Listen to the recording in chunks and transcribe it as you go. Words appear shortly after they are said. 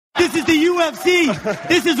This is the UFC.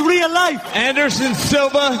 This is real life. Anderson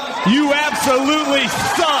Silva, you absolutely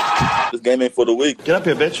suck. This game ain't for the weak. Get up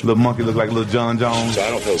here, bitch. Little monkey look like little John Jones. So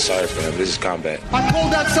I don't feel sorry for him. This is combat. I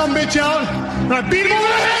pulled that sumbitch out and I beat him over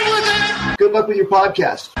the head with it. Good luck with your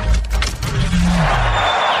podcast.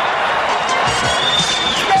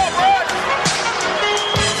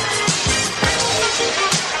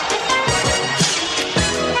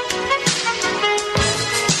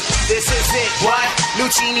 This is it. What?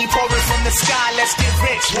 Lucini pouring from the sky. Let's get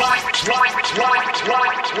rich.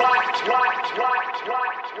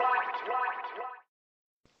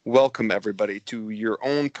 Welcome, everybody, to your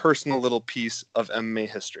own personal little piece of MMA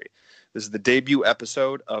history. This is the debut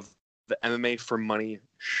episode of the MMA for Money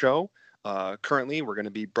show. Currently, we're going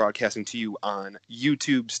to be broadcasting to you on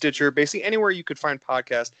YouTube, Stitcher, basically anywhere you could find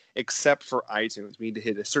podcasts except for iTunes. We need to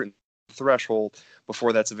hit a certain threshold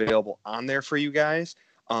before that's available on there for you guys.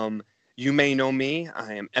 You may know me.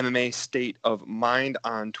 I am MMA State of Mind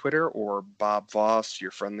on Twitter, or Bob Voss,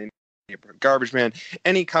 your friendly neighborhood garbage man.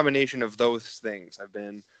 Any combination of those things. I've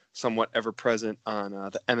been somewhat ever present on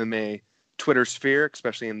the MMA Twitter sphere,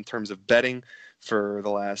 especially in terms of betting, for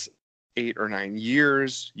the last 8 or 9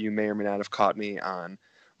 years. You may or may not have caught me on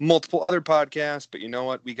multiple other podcasts, but you know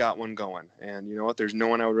what? We got one going. And you know what? There's no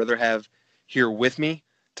one I would rather have here with me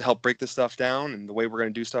to help break this stuff down and the way we're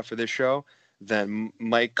going to do stuff for this show than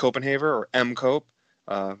Mike Copenhaver, or M. Cope.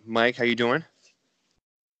 Mike, how you doing?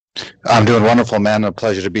 I'm doing wonderful, man. A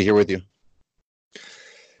pleasure to be here with you.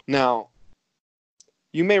 Now,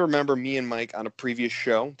 you may remember me and Mike on a previous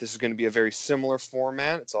show. This is going to be a very similar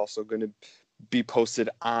format. It's also going to be posted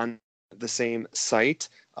on the same site.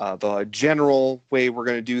 The general way we're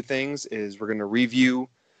going to do things is we're going to review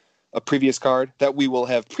a previous card that we will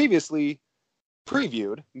have previously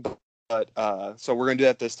previewed. But so we're going to do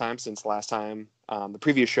that this time, since last time, the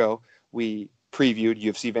previous show, we previewed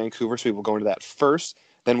UFC Vancouver, so we will go into that first.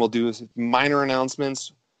 Then we'll do minor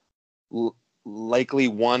announcements. Likely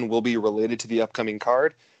one will be related to the upcoming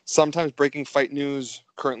card. Sometimes breaking fight news.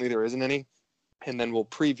 Currently there isn't any. And then we'll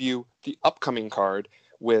preview the upcoming card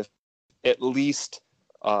with at least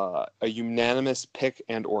a unanimous pick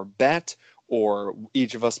and or bet, or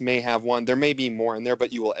each of us may have one. There may be more in there,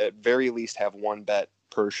 but you will at very least have one bet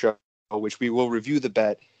per show, which we will review the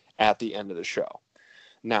bet at the end of the show.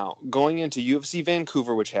 Now, going into UFC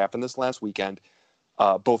Vancouver, which happened this last weekend,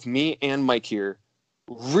 both me and Mike here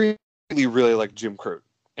really like Jim Crute.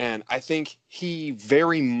 And I think he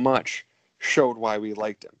very much showed why we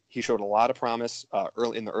liked him. He showed a lot of promise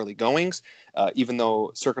early in the early goings. Even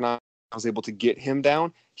though Serkinov was able to get him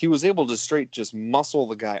down, he was able to straight just muscle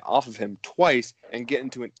the guy off of him twice and get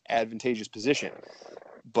into an advantageous position.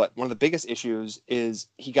 But one of the biggest issues is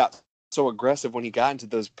he got so aggressive when he got into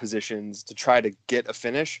those positions to try to get a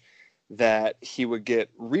finish that he would get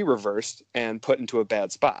re-reversed and put into a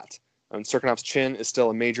bad spot. And Serkinov's chin is still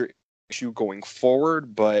a major issue going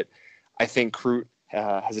forward, but I think Crute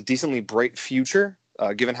has a decently bright future,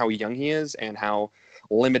 given how young he is and how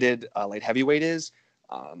limited light heavyweight is.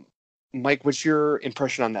 Mike, what's your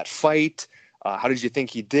impression on that fight? How did you think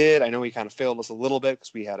he did? I know he kind of failed us a little bit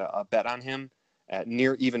because we had a bet on him at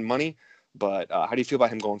near even money, but how do you feel about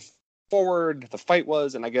him going forward? The fight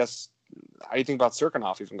was, and I guess, how do you think about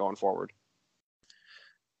Serkinov even going forward?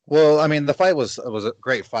 Well, I mean, the fight was a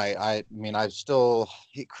great fight. Crute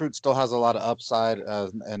still has a lot of upside,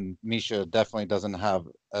 and Misha definitely doesn't have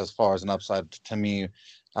as far as an upside to me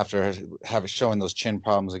after showing those chin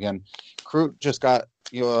problems again. Crute just got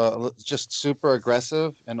just super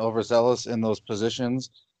aggressive and overzealous in those positions.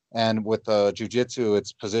 And with jiu-jitsu,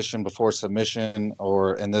 it's position before submission,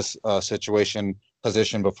 or in this situation,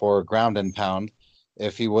 position before ground and pound.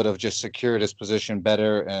 If he would have just secured his position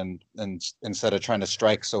better and instead of trying to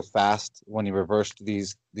strike so fast when he reversed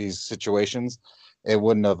these situations, it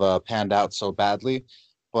wouldn't have panned out so badly.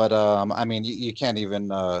 But I mean, you can't even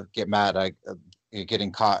get mad at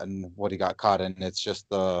getting caught in what he got caught in. It's just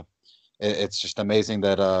amazing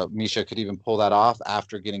that Misha could even pull that off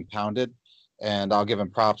after getting pounded. And I'll give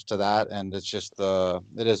him props to that. And it's just,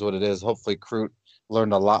 it is what it is. Hopefully Crute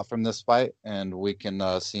learned a lot from this fight, and we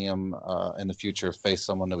can see him in the future face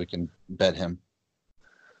someone that we can bet him.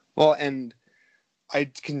 Well, and I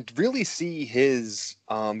can really see his,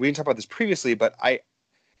 we didn't talk about this previously, but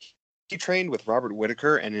he trained with Robert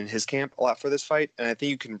Whitaker and in his camp a lot for this fight. And I think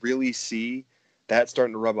you can really see that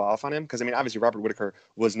starting to rub off on him. Because, I mean, obviously Robert Whitaker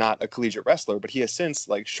was not a collegiate wrestler, but he has since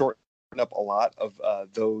shortened up a lot of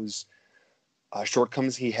those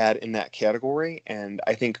shortcomings he had in that category. And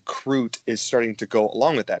I think Crute is starting to go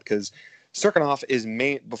along with that, because Serkinov is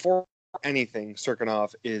before anything,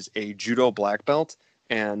 Serkinov is a judo black belt,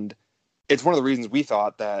 and it's one of the reasons we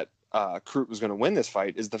thought that Crute was going to win this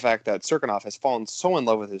fight is the fact that Serkinov has fallen so in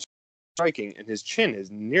love with his striking and his chin is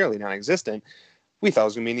nearly non-existent. We thought it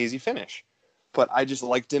was going to be an easy finish. But I just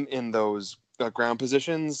liked him in those ground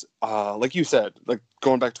positions. Like you said, like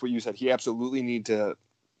going back to what you said, he absolutely need to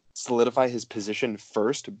solidify his position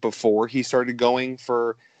first before he started going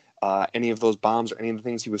for any of those bombs or any of the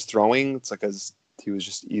things he was throwing. It's like he was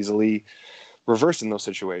just easily reversed in those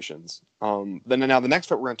situations. Then now the next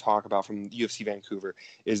fight we're going to talk about from UFC Vancouver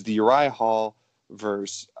is the Uriah Hall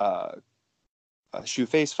versus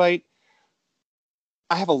Shoeface fight.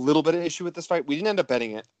 I have a little bit of issue with this fight. We didn't end up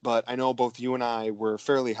betting it, but I know both you and I were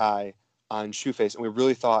fairly high on Shoeface, and we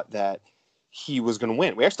really thought that he was going to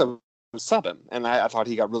win. We actually sub him, and I thought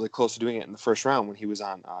he got really close to doing it in the first round when he was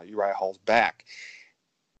on Uriah Hall's back.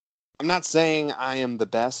 I'm not saying I am the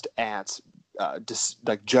best at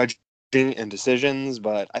judging and decisions,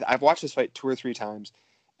 but I've watched this fight 2 or 3 times,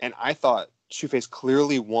 and I thought Shoeface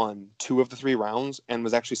clearly won 2 of the 3 rounds and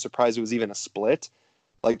was actually surprised it was even a split.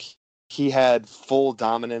 Like, he had full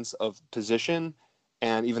dominance of position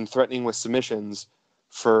and even threatening with submissions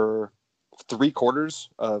for 3/4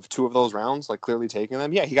 of 2 of those rounds, like clearly taking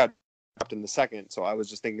them. Yeah, he got dropped in the second, so I was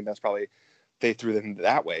just thinking that's probably they threw them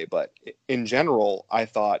that way. But in general, I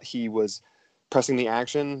thought he was pressing the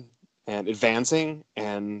action and advancing,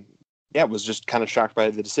 and yeah, was just kind of shocked by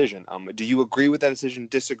the decision. Do you agree with that decision,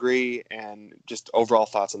 disagree, and just overall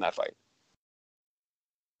thoughts on that fight?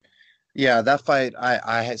 Yeah, that fight,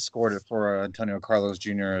 I had scored it for Antonio Carlos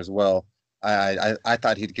Jr. as well. I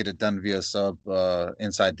thought he'd get it done via sub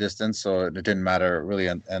inside distance, so it didn't matter really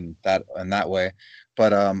in that way.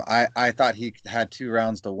 But I thought he had 2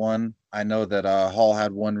 rounds to 1. I know that Hall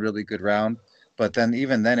had 1 really good round, but then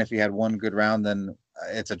even then, if he had 1 good round, then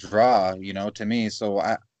it's a draw, to me. So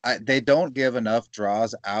they don't give enough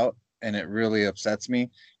draws out, and it really upsets me.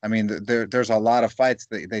 I mean, there's a lot of fights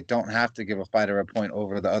that they don't have to give a fighter a point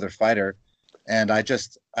over the other fighter, and I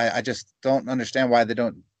just don't understand why they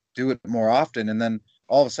don't do it more often. And then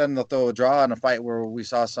all of a sudden they'll throw a draw in a fight where we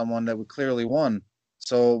saw someone that we clearly won.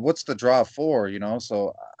 So what's the draw for?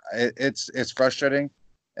 So it's frustrating,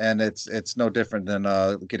 and it's no different than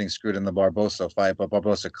getting screwed in the Barbosa fight. But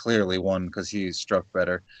Barbosa clearly won because he struck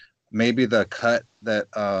better. Maybe the cut that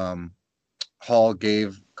Hall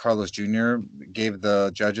gave Carlos Jr. gave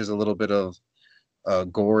the judges a little bit of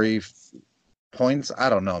gory points. I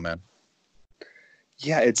don't know, man.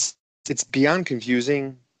 Yeah, it's beyond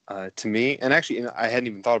confusing to me. And actually, I hadn't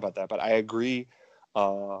even thought about that, but I agree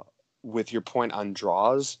with your point on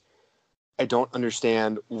draws. I don't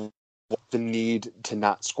understand what the need to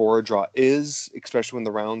not score a draw is, especially when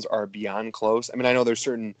the rounds are beyond close. I mean, I know there's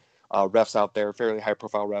certain refs out there, fairly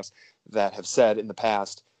high-profile refs, that have said in the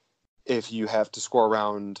past, if you have to score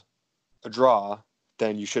around a draw,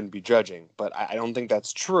 then you shouldn't be judging. But I don't think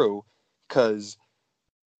that's true, because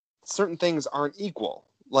certain things aren't equal.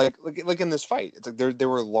 Like in this fight, it's like there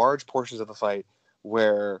were large portions of the fight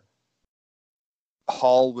where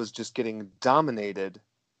Hall was just getting dominated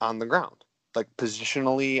on the ground, like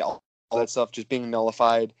positionally, all that stuff just being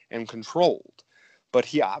nullified and controlled. But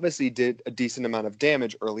he obviously did a decent amount of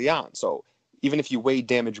damage early on. So even if you weigh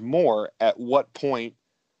damage more, at what point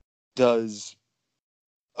does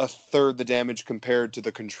a third the damage compared to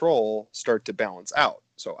the control start to balance out?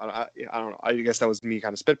 So I don't know. I guess that was me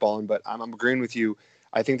kind of spitballing, but I'm agreeing with you.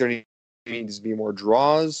 I think there needs to be more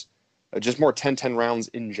draws, just more 10-10 rounds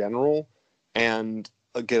in general, and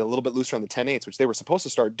get a little bit looser on the 10-8s, which they were supposed to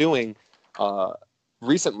start doing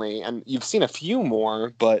recently. And you've seen a few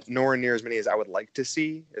more, but nowhere near as many as I would like to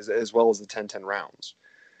see, as well as the 10-10 rounds.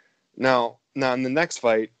 Now in the next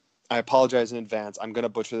fight, I apologize in advance. I'm going to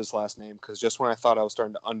butcher this last name, because just when I thought I was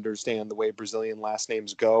starting to understand the way Brazilian last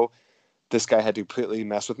names go, this guy had to completely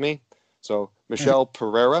mess with me. So Michel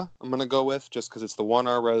Pereira, I'm going to go with, just because it's the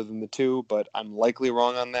 1R rather than the 2, but I'm likely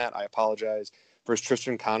wrong on that. I apologize. Versus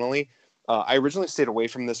Tristan Connolly. I originally stayed away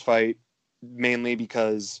from this fight mainly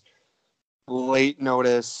because late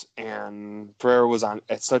notice, and Pereira was on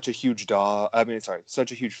at such a huge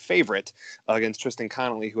such a huge favorite against Tristan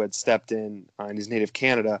Connolly, who had stepped in his native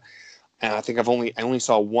Canada. And I think I only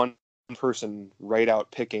saw one person right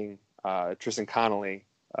out picking Tristan Connolly,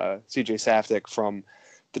 CJ Safdie from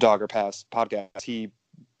the Dogger Pass podcast. He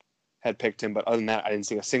had picked him, but other than that, I didn't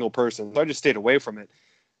see a single person. So I just stayed away from it.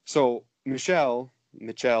 So Mitchell,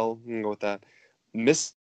 I'm gonna go with that,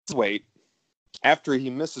 misses weight. After he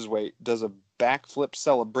misses weight, does a backflip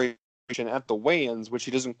celebration at the weigh-ins, which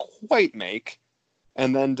he doesn't quite make,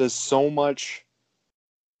 and then does so much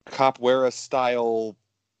capoeira style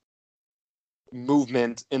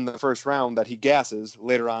movement in the first round that he gasses.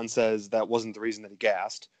 Later on says that wasn't the reason that he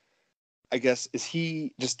gassed. I guess, is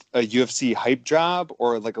he just a UFC hype job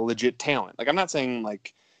or like a legit talent? Like, I'm not saying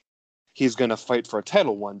like he's going to fight for a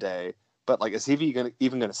title one day, but like, is he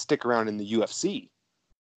even going to stick around in the UFC?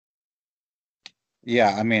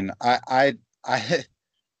 Yeah, I mean,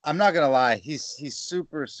 I'm not gonna lie, he's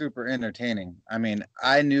super super entertaining. I mean,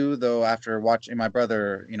 I knew though after watching my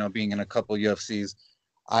brother, being in a couple UFCs,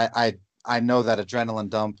 I know that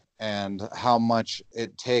adrenaline dump and how much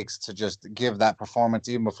it takes to just give that performance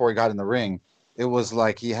even before he got in the ring. It was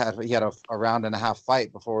like he had a round and a half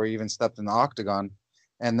fight before he even stepped in the octagon,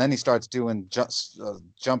 and then he starts doing just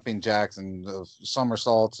jumping jacks and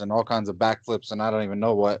somersaults and all kinds of backflips and I don't even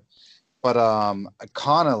know what. But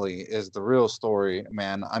Connolly is the real story,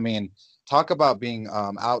 man. I mean, talk about being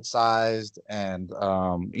outsized and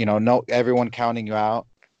no everyone counting you out,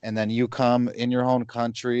 and then you come in your own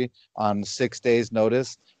country on 6 days'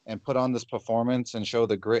 notice and put on this performance and show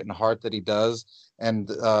the grit and heart that he does. And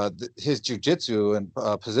his jujitsu and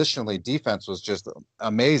positionally defense was just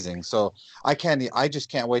amazing. So I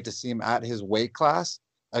just can't wait to see him at his weight class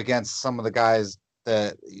against some of the guys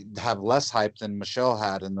that have less hype than Michelle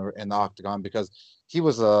had in the octagon, because he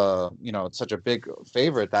was such a big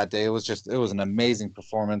favorite that day. It was an amazing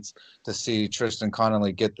performance to see Tristan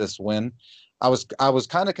Connolly get this win. I was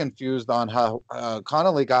kind of confused on how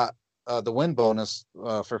Connolly got the win bonus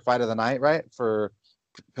for fight of the night, right? For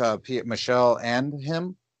Michelle and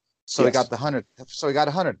him. So Yes. he got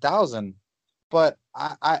 100,000. But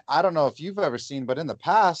I don't know if you've ever seen, but in the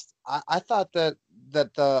past, I thought that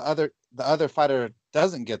the other fighter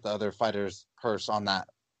doesn't get the other fighter's purse on that.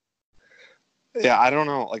 Yeah, I don't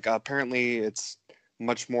know. Like, apparently it's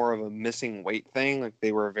much more of a missing weight thing. Like,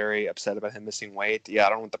 they were very upset about him missing weight. Yeah, I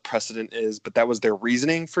don't know what the precedent is, but that was their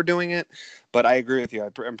reasoning for doing it. But I agree with you.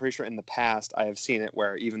 I'm pretty sure in the past I have seen it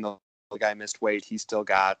where even though the guy missed weight, he still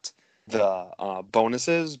got the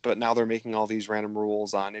bonuses. But now they're making all these random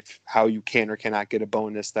rules on how you can or cannot get a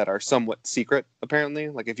bonus that are somewhat secret, apparently.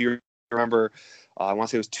 Like, if you remember, I want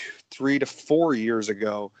to say it was 3 to 4 years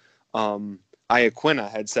ago, Iaquinta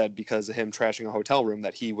had said because of him trashing a hotel room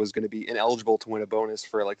that he was going to be ineligible to win a bonus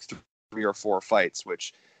for like 3 or 4 fights,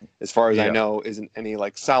 which, as far as I know, isn't any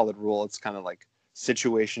like solid rule. It's kind of like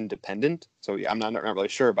situation dependent. So yeah, I'm not really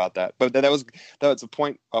sure about that. But that was a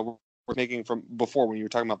point we're making from before when you were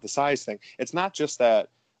talking about the size thing. It's not just that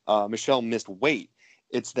Michelle missed weight.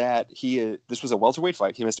 It's that this was a welterweight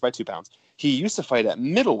fight. He missed by 2 pounds. He used to fight at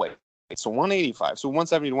middleweight, so 185, so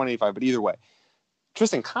 170 to 185. But either way,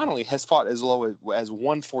 Tristan Connolly has fought as low as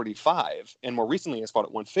 145, and more recently has fought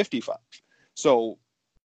at 155. So,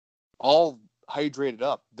 all hydrated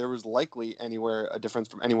up, there was likely a difference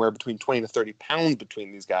from anywhere between 20 to 30 pounds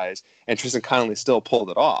between these guys, and Tristan Connolly still pulled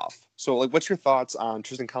it off. So, like, what's your thoughts on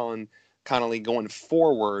Tristan Connolly going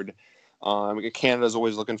forward? Canada's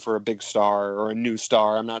always looking for a big star or a new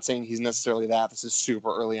star. I'm not saying he's necessarily that. This is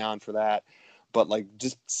super early on for that. But like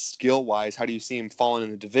just skill wise, how do you see him falling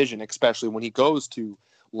in the division, especially when he goes to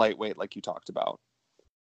lightweight, like you talked about?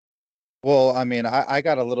 Well, I mean, I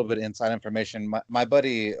got a little bit of inside information. My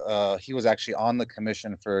buddy, he was actually on the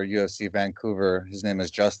commission for UFC Vancouver. His name is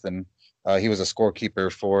Justin. He was a scorekeeper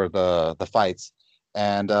for the fights.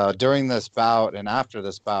 And during this bout and after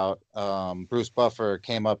this bout, Bruce Buffer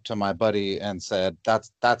came up to my buddy and said,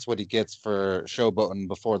 that's what he gets for showboating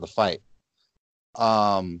before the fight.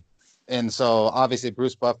 And so obviously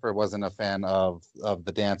Bruce Buffer wasn't a fan of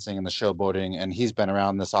the dancing and the showboating, and he's been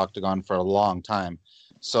around this octagon for a long time.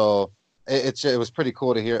 So it was pretty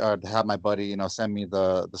cool to hear to have my buddy, send me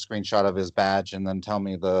the screenshot of his badge and then tell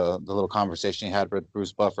me the little conversation he had with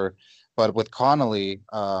Bruce Buffer. But with Connolly,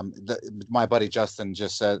 my buddy Justin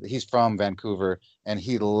just said he's from Vancouver and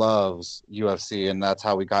he loves UFC, and that's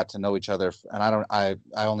how we got to know each other. And I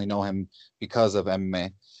only know him because of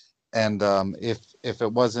MMA. And if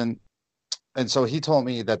it wasn't. And so he told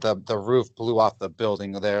me that the roof blew off the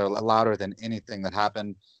building there louder than anything that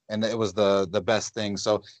happened, and it was the best thing.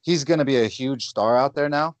 So he's going to be a huge star out there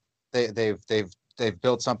now. They've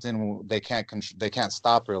built something they can't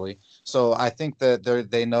stop really. So I think that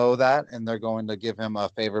they know that, and they're going to give him a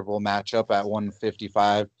favorable matchup at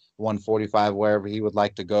 155, 145, wherever he would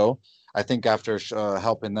like to go. I think after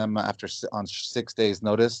helping them on 6 days'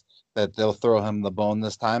 notice, that they'll throw him the bone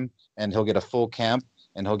this time, and he'll get a full camp.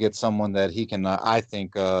 And he'll get someone that he can, I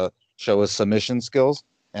think, show his submission skills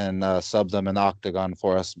and sub them in the octagon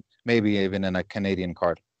for us, maybe even in a Canadian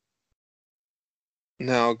card.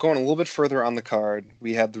 Now, going a little bit further on the card,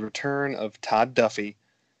 we have the return of Todd Duffy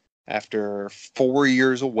after 4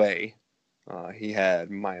 years away. He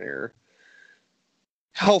had minor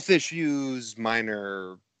health issues,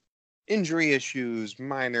 minor injury issues,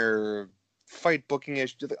 minor fight booking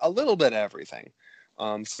issues, a little bit of everything.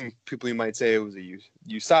 Some people you might say it was a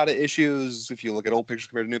USADA issues if you look at old pictures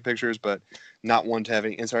compared to new pictures, but not one to have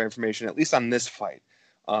any insider information, at least on this fight.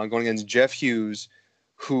 Going against Jeff Hughes,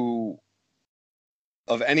 who,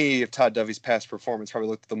 of any of Todd Duffy's past performance, probably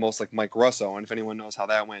looked the most like Mike Russo. And if anyone knows how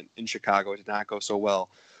that went in Chicago, it did not go so well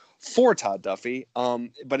for Todd Duffy.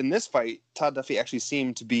 But in this fight, Todd Duffy actually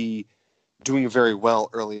seemed to be doing very well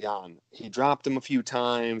early on. He dropped him a few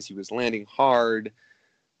times. He was landing hard.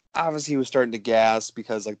 Obviously, he was starting to gas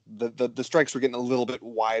because like the strikes were getting a little bit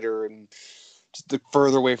wider and just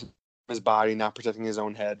further away from his body, not protecting his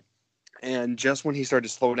own head. And just when he started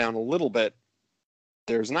to slow down a little bit,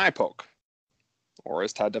 there's an eye poke. Or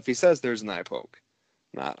as Todd Duffy says, there's an eye poke.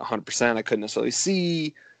 Not 100%. I couldn't necessarily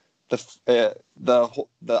see the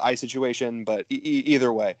eye situation, but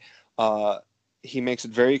either way, he makes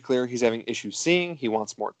it very clear he's having issues seeing. He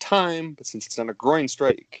wants more time, but since it's not a groin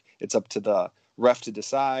strike, it's up to the ref to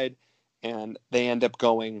decide, and they end up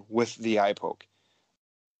going with the eye poke.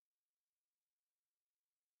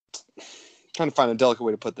 Trying to find a delicate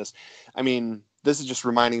way to put this. I mean, this is just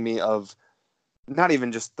reminding me of not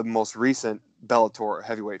even just the most recent Bellator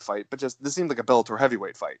heavyweight fight, but just this seemed like a Bellator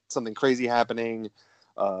heavyweight fight. Something crazy happening,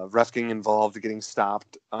 ref getting involved, getting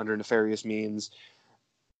stopped under nefarious means.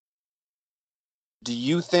 Do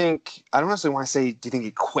you think, I don't necessarily want to say, do you think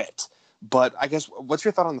he quit? But I guess, what's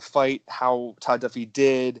your thought on the fight, how Todd Duffy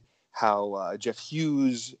did, how Jeff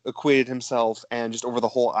Hughes acquitted himself, and just over the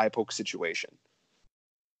whole eye poke situation?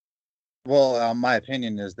 Well, my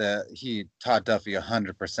opinion is that Todd Duffy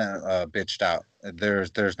 100% bitched out.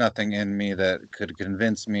 There's nothing in me that could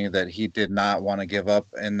convince me that he did not want to give up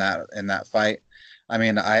in that fight. I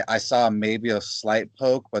mean, I saw maybe a slight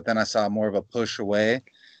poke, but then I saw more of a push away.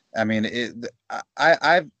 I mean,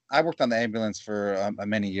 I worked on the ambulance for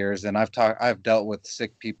many years, and I've dealt with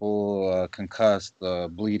sick people, concussed,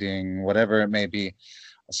 bleeding, whatever it may be.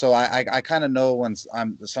 So I kind of know when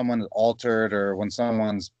someone is altered or when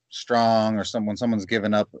someone's strong or when someone's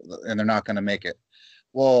given up and they're not going to make it.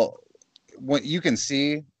 Well, what you can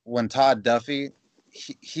see when Todd Duffy,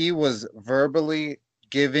 he was verbally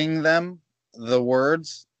giving them the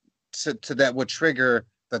words to that would trigger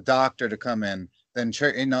the doctor to come in, then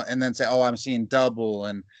and then say, "Oh, I'm seeing double."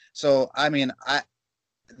 And so, I mean,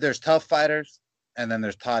 there's tough fighters, and then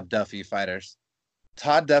there's Todd Duffy fighters.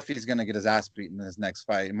 Todd Duffy's going to get his ass beaten in his next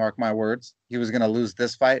fight. Mark my words. He was going to lose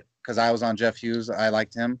this fight because I was on Jeff Hughes. I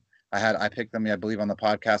liked him. I picked him, I believe, on the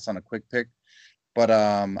podcast on a quick pick. But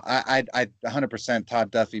I 100% Todd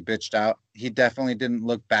Duffy bitched out. He definitely didn't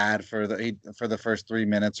look bad for the first 3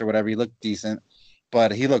 minutes or whatever. He looked decent,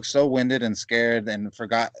 but he looked so winded and scared and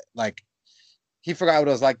forgot what it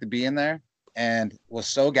was like to be in there and was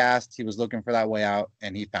so gassed. He was looking for that way out,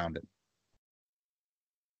 and he found it.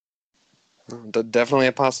 Definitely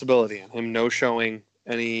a possibility. Him no showing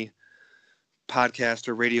any podcast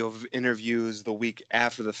or radio interviews the week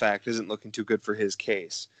after the fact isn't looking too good for his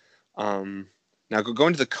case. Now,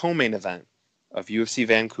 going to the co-main event of UFC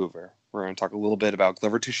Vancouver, we're going to talk a little bit about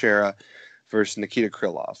Glover Teixeira versus Nikita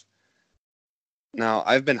Krylov. Now,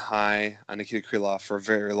 I've been high on Nikita Krylov for a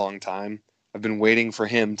very long time. I've been waiting for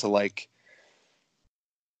him to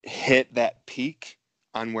hit that peak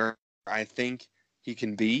on where I think he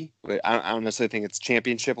can be. But I don't necessarily think it's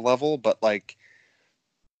championship level, but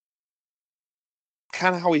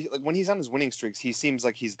kind of how when he's on his winning streaks, he seems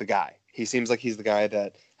like he's the guy. He seems like he's the guy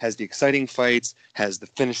that has the exciting fights, has the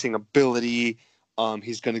finishing ability.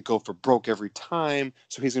 He's going to go for broke every time.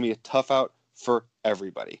 So he's going to be a tough out for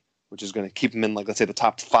everybody, which is going to keep him in, let's say, the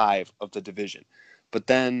top 5 of the division. But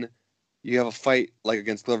then you have a fight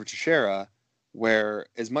against Glover Teixeira, where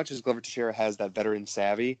as much as Glover Teixeira has that veteran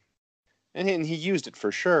savvy, and he used it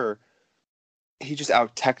for sure, he just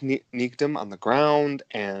out-techniqued him on the ground.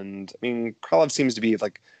 And, I mean, Krylov seems to be,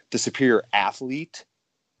 the superior athlete,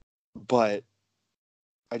 but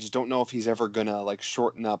I just don't know if he's ever going to,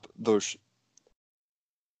 shorten up those...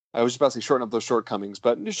 I was just about to say shorten up those shortcomings,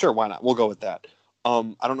 but sure, why not? We'll go with that.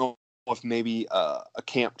 I don't know if maybe a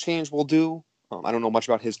camp change will do. I don't know much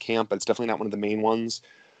about his camp, but it's definitely not one of the main ones.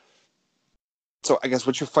 So I guess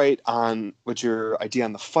what's your idea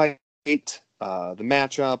on the fight, the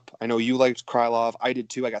matchup? I know you liked Krylov. I did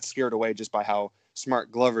too. I got scared away just by how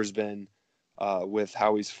smart Glover's been with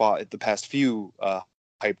how he's fought at the past few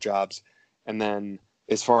hype jobs. And then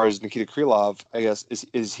as far as Nikita Krylov, I guess,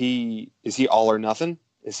 is he all or nothing?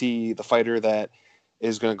 Is he the fighter that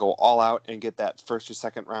is going to go all out and get that first or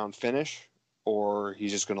second round finish, or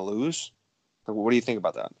he's just going to lose? What do you think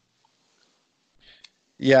about that?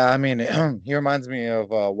 Yeah, I mean, he reminds me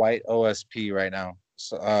of White OSP right now.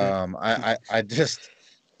 So I just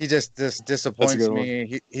he just disappoints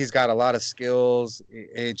me. He's got a lot of skills.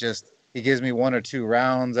 He gives me 1 or 2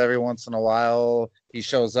 rounds every once in a while. He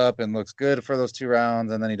shows up and looks good for those 2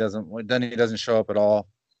 rounds, and then he doesn't show up at all.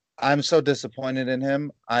 I'm so disappointed in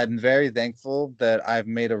him. I'm very thankful that I've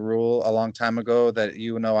made a rule a long time ago that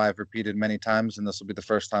I've repeated many times, and this will be the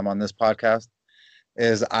first time on this podcast,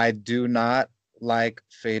 is I do not like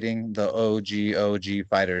fading the OG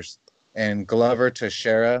fighters. And Glover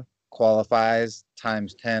Teixeira qualifies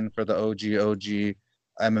times 10 for the OG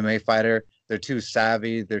MMA fighter. They're too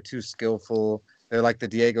savvy. They're too skillful. They're like the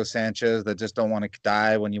Diego Sanchez that just don't want to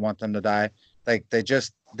die when you want them to die. Like they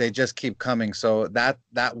just keep coming. So that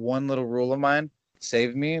one little rule of mine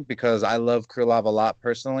saved me, because I love Krylov a lot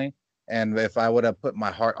personally. And if I would have put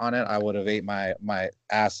my heart on it, I would have ate my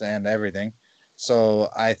ass and everything. So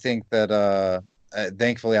I think that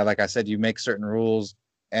thankfully, like I said, you make certain rules.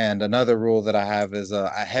 And another rule that I have is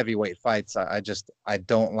heavyweight fights. I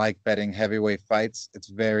don't like betting heavyweight fights. It's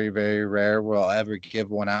very, very rare where I'll ever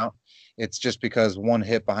give one out. It's just because one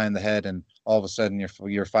hit behind the head and all of a sudden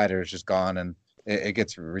your fighter is just gone, and it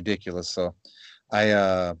gets ridiculous. So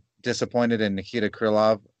I disappointed in Nikita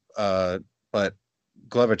Krylov, but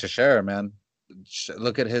Glover Teixeira, man,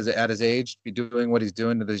 look at his age, be doing what he's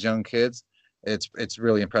doing to these young kids. It's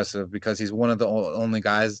really impressive, because he's one of the only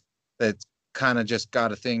guys that's kind of just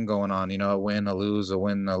got a thing going on, a win, a lose,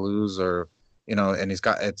 or and he's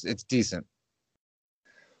got it's decent.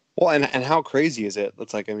 Well, and how crazy is it?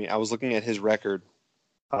 It's like, I mean, I was looking at his record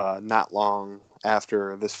not long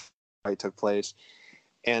after this fight took place,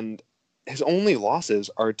 and his only losses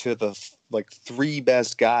are to the 3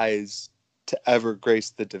 best guys to ever grace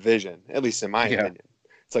the division, at least in my opinion.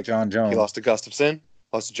 It's like John Jones. He lost to Gustafsson,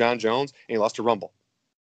 lost to John Jones, and he lost to Rumble.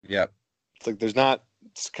 Yep. It's like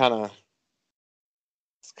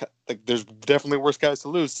there's definitely worse guys to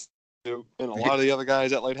lose to, and a lot of the other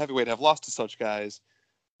guys at light heavyweight have lost to such guys.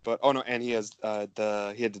 But and he had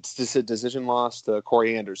the decision loss to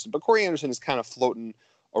Corey Anderson. But Corey Anderson is kind of floating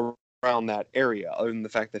around that area, other than the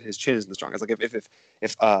fact that his chin isn't the strongest. Like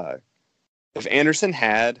if Anderson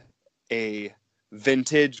had a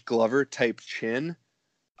vintage Glover type chin,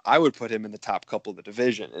 I would put him in the top couple of the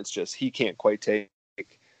division. It's just he can't quite take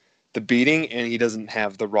the beating, and he doesn't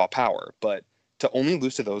have the raw power. But to only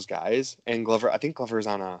lose to those guys, and I think Glover is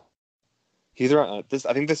on this.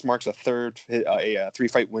 I think this marks a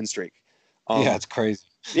 3-fight win streak. Yeah, it's crazy.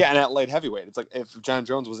 Yeah, and at light heavyweight, it's like if John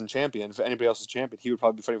Jones wasn't champion, if anybody else was champion, he would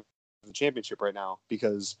probably be fighting for the championship right now,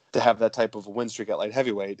 because to have that type of win streak at light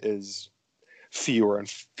heavyweight is few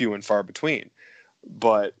and far between.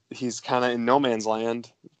 But he's kind of in no man's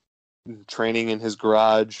land, training in his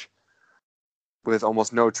garage with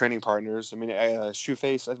almost no training partners. I mean,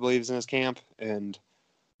 Shoeface, I believe, is in his camp, and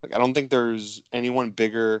I don't think there's anyone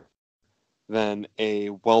bigger than a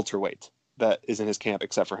welterweight that is in his camp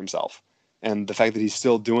except for himself. And the fact that he's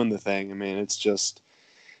still doing the thing, I mean, it's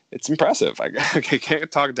impressive. I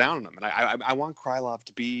can't talk down on him. And I want Krylov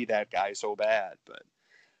to be that guy so bad, but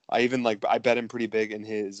I bet him pretty big in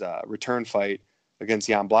his return fight against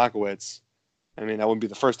Jan Blachowicz. I mean, that wouldn't be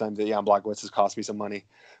the first time that Jan Blachowicz has cost me some money,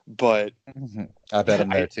 but I bet him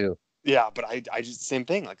there too. Yeah, but I just same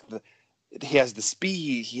thing. Like he has the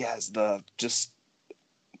speed, he has the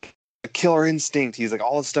killer instinct. He's like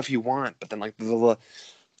all the stuff you want, but then like the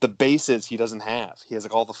bases he doesn't have. He has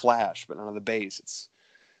like all the flash, but none of the base. It's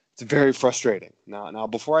very frustrating. Now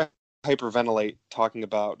before I hyperventilate talking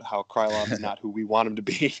about how Krylov is not who we want him to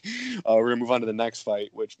be, we're gonna move on to the next fight,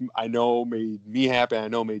 which I know made me happy. I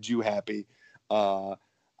know made you happy. On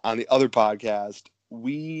the other podcast,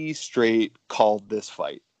 we straight called this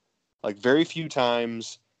fight. Like very few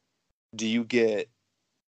times you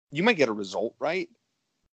might get a result right,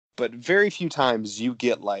 but very few times you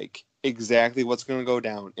get like exactly what's going to go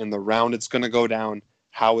down in the round it's going to go down,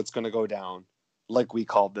 how it's going to go down, like we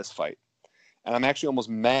called this fight. And I'm actually almost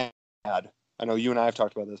mad. I know you and I have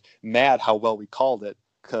talked about this. Mad how well we called it,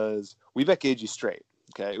 because we bet Gagey straight.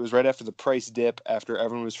 Okay, it was right after the price dip, after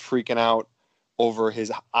everyone was freaking out over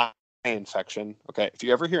his eye infection. Okay, if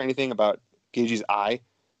you ever hear anything about Gagey's eye,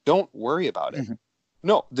 don't worry about it.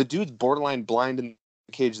 No, the dude's borderline blind in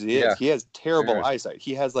the cage as he is. He has terrible eyesight.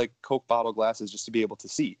 He has like Coke bottle glasses just to be able to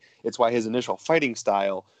see. It's why his initial fighting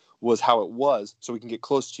style was how it was, so we can get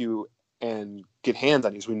close to you and get hands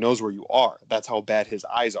on you so he knows where you are. That's how bad his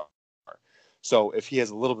eyes are. So if he has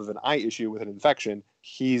a little bit of an eye issue with an infection,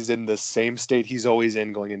 he's in the same state he's always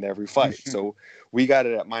in going into every fight. So we got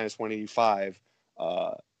it at minus 185.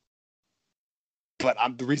 But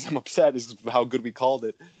the reason I'm upset is how good we called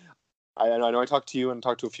it. I know I talked to you and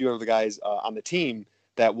talked to a few of the guys on the team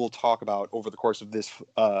that we'll talk about over the course of this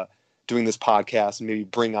doing this podcast and maybe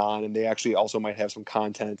bring on, and they actually also might have some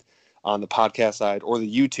content on the podcast side or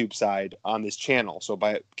the YouTube side on this channel. So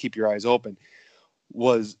keep your eyes open,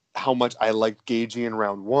 was how much I liked Gagey in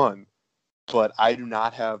round one, but I do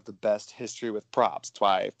not have the best history with props. That's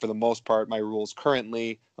why, for the most part, my rules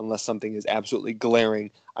currently, unless something is absolutely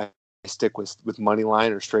glaring, I stick with money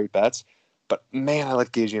line or straight bets. But man, I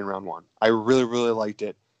liked Gagey in round one. I really, really liked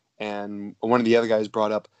it. And one of the other guys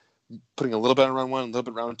brought up putting a little bit on round one, a little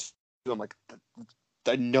bit round two. I'm like,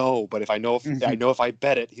 I know, but if I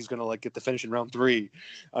bet it, he's gonna like get the finish in round three.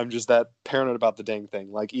 I'm just that paranoid about the dang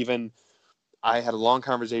thing. Like, even I had a long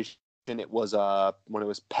conversation. It was when it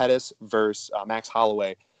was Pettis versus Max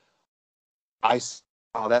Holloway. I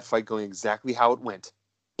saw that fight going exactly how it went,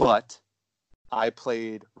 but I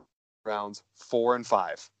played rounds 4 and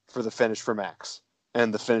 5 for the finish for Max,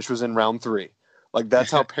 and the finish was in round 3. Like,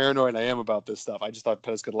 that's how paranoid I am about this stuff. I just thought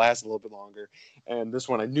Pettis could last a little bit longer, and this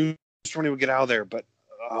one I knew Strony would get out of there, but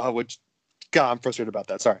God, I'm frustrated about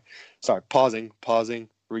that. Sorry. Pausing,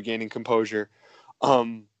 regaining composure.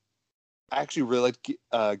 I actually really liked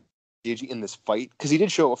Gagey in this fight because he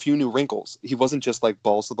did show a few new wrinkles. He wasn't just like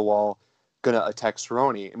balls to the wall, gonna attack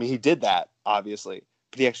Cerrone. I mean, he did that obviously,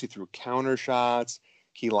 but he actually threw counter shots.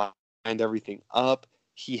 He lined everything up.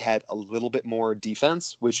 He had a little bit more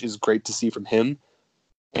defense, which is great to see from him.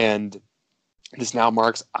 And this now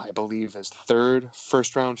marks, I believe, his third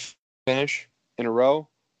first round finish in a row.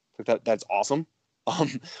 Like that's awesome.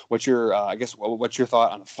 What's your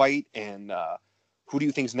thought on the fight, and who do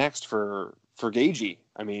you think's next for Gagey?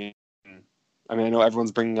 I mean, I know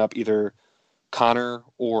everyone's bringing up either Conor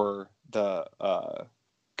or the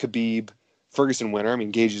Khabib Ferguson winner. I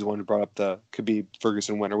mean, Gagey's the one who brought up the Khabib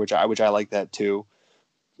Ferguson winner, which I like that too,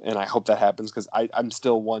 and I hope that happens because I'm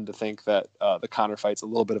still one to think that the Conor fight's a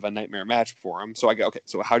little bit of a nightmare match for him. So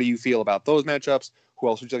so how do you feel about those matchups? Who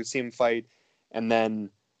else would you like to see him fight? And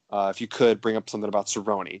then if you could bring up something about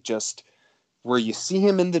Cerrone, just where you see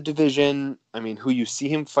him in the division. I mean, who you see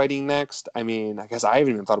him fighting next. I mean, I guess I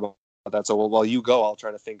haven't even thought about that. So while you go, I'll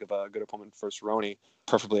try to think of a good opponent for Cerrone,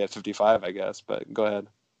 preferably at 55, I guess. But go ahead.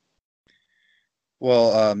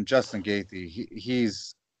 Well, Justin Gaethje,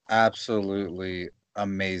 he's absolutely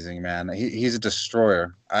amazing, man. He's a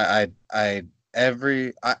destroyer. I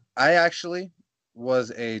actually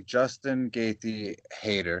was a Justin Gaethje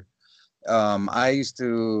hater. I used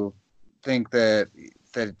to think that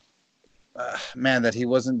he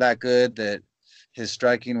wasn't that good, that his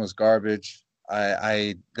striking was garbage.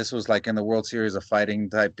 This was like in the World Series of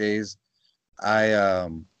Fighting type days.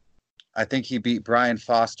 I think he beat Brian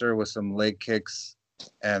Foster with some leg kicks,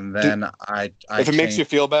 and then if it makes you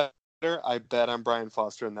feel better, I bet on Brian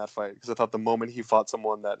Foster in that fight because I thought the moment he fought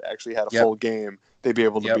someone that actually had a full game, they'd be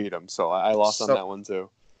able to beat him. So I lost on that one too.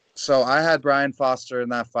 So I had Brian Foster in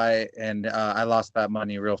that fight, and I lost that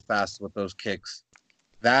money real fast with those kicks.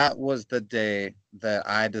 That was the day that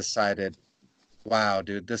I decided, wow,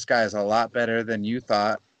 dude, this guy is a lot better than you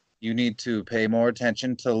thought. You need to pay more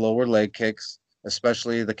attention to lower leg kicks,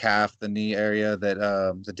 especially the calf, the knee area,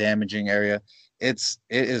 the damaging area. It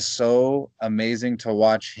is so amazing to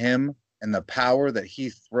watch him and the power that he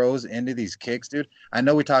throws into these kicks, dude. I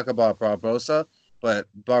know we talk about Barbosa, but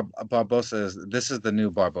this is the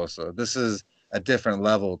new Barbosa. This is a different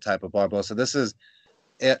level type of Barbosa.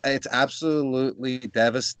 It's absolutely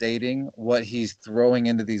devastating what he's throwing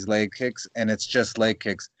into these leg kicks, and it's just leg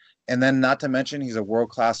kicks. And then not to mention he's a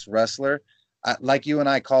world-class wrestler. Like you and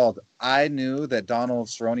I called, I knew that Donald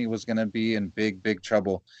Cerrone was going to be in big, big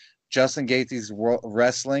trouble. Justin Gaethje's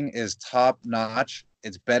wrestling is top-notch.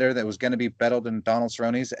 It's better. That was going to be better than Donald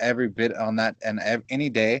Cerrone's every bit on that, and any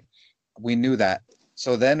day. We knew that.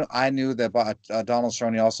 So then I knew that Donald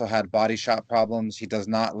Cerrone also had body shot problems. He does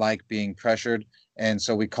not like being pressured. And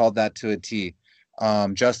so we called that to a T.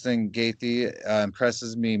 Justin Gaethje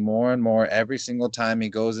impresses me more and more every single time he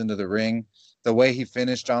goes into the ring. The way he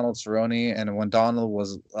finished Donald Cerrone, and when Donald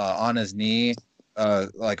was on his knee,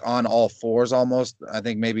 like on all fours almost, I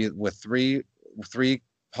think maybe with three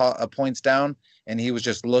points down, and he was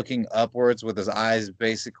just looking upwards with his eyes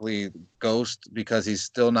basically ghost because he's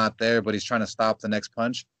still not there, but he's trying to stop the next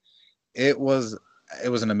punch. It was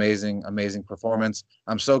an amazing, amazing performance.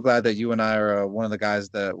 I'm so glad that you and I are one of the guys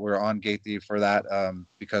that were on Gaethje for that,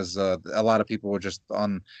 because a lot of people were just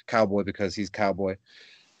on Cowboy because he's Cowboy.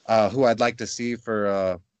 Who I'd like to see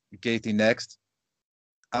for Gaethje next,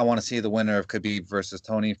 I want to see the winner of Khabib versus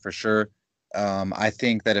Tony for sure. I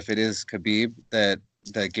think that if it is Khabib, that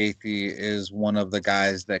Gaethje is one of the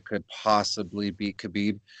guys that could possibly beat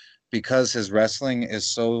Khabib because his wrestling is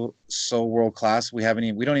so world class. We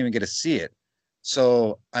don't even get to see it.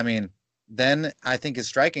 So, I mean, then I think his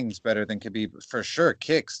striking is better than Khabib for sure.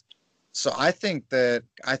 Kicks. So I think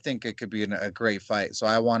it could be a great fight. So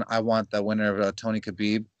I want the winner of Tony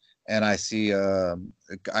Khabib, and I see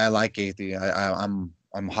I like Gaethje.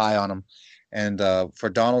 I'm high on him, and for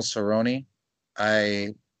Donald Cerrone,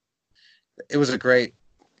 it was a great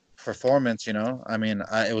performance. I mean,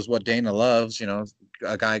 it was what Dana loves.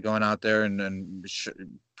 A guy going out there and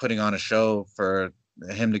putting on a show for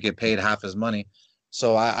him to get paid half his money.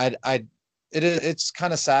 So it's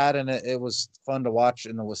kind of sad, and it was fun to watch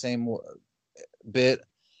in the same bit.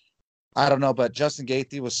 I don't know, but Justin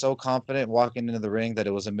Gaethje was so confident walking into the ring that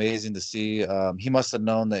it was amazing to see. He must have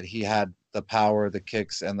known that he had the power, the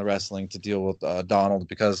kicks, and the wrestling to deal with Donald,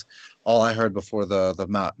 because all I heard before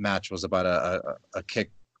the match was about a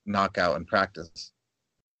kick knockout in practice.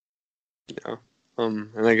 Yeah.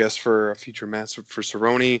 And I guess for a future match for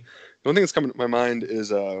Cerrone, the only thing that's coming to my mind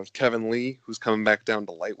is Kevin Lee, who's coming back down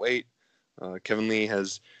to lightweight. Kevin Lee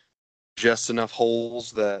has just enough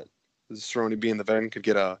holes that Cerrone, being the veteran, could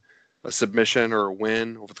get a submission or a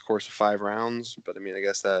win over the course of 5 rounds. But I mean, I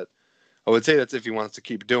guess that I would say that's if he wants to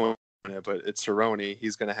keep doing it. But it's Cerrone.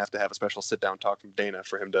 He's going to have a special sit-down talk from Dana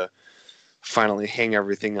for him to finally hang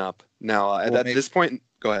everything up. Now, at this point,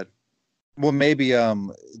 go ahead. Well, maybe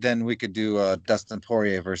then we could do Dustin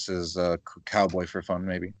Poirier versus Cowboy for fun,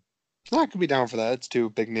 maybe. I could be down for that. It's 2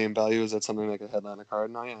 big name values. That's something like a headliner card.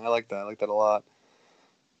 No, yeah, I like that. I like that a lot.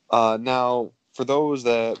 Now, for those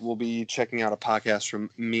that will be checking out a podcast from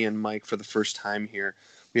me and Mike for the first time here,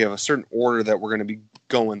 we have a certain order that we're going to be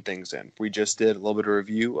going things in. We just did a little bit of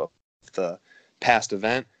review of the past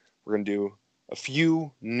event. We're going to do a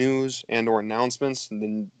few news and or announcements, and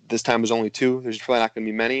then this time was only 2. There's probably not going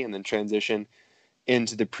to be many, and then transition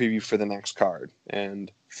into the preview for the next card.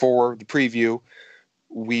 And for the preview,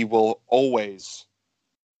 we will always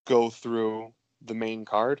go through the main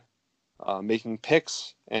card, making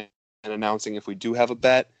picks and announcing if we do have a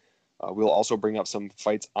bet. We'll also bring up some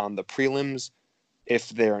fights on the prelims if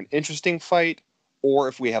they're an interesting fight or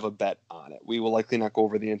if we have a bet on it. We will likely not go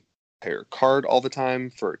over the entire card all the time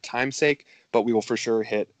for time's sake, but we will for sure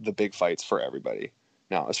hit the big fights for everybody.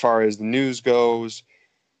 Now, as far as the news goes,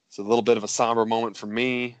 it's a little bit of a somber moment for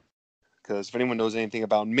me, because if anyone knows anything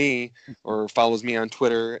about me or follows me on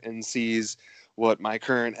Twitter and sees what my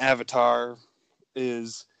current avatar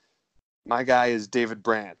is, my guy is David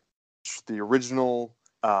Branch, the original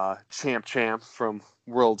champ from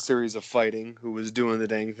World Series of Fighting, who was doing the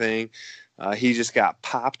dang thing. He just got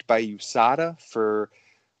popped by USADA for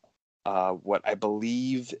what I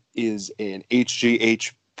believe is an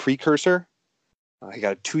HGH precursor. He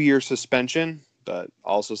got a 2-year suspension, but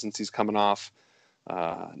also since he's coming off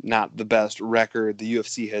not the best record, the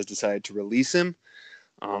UFC has decided to release him.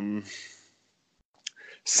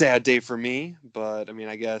 Sad day for me, but I mean,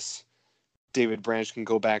 I guess David Branch can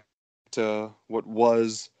go back to what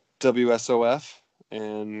was WSOF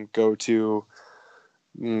and go to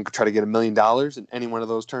try to get $1 million in any one of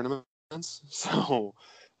those tournaments. So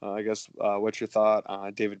I guess what's your thought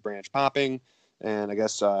on David Branch popping? And I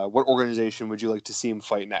guess what organization would you like to see him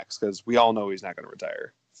fight next? Because we all know he's not going to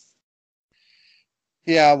retire.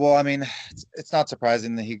 Yeah, well, I mean, it's not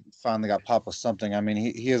surprising that he finally got popped with something. I mean,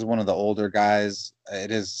 he is one of the older guys. It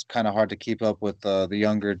is kind of hard to keep up with the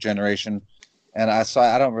younger generation. And I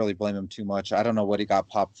don't really blame him too much. I don't know what he got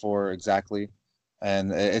popped for exactly.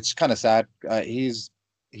 And it's kind of sad. He's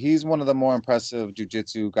one of the more impressive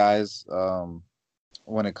jiu-jitsu guys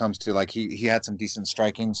when it comes to, like, he had some decent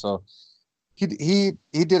striking. So he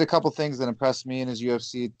did a couple things that impressed me in his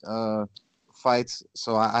UFC fights.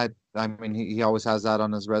 So I mean, he always has that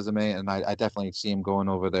on his resume, and I definitely see him going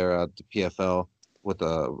over there to PFL with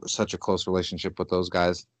such a close relationship with those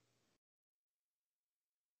guys.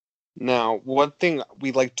 Now, one thing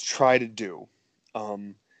we like to try to do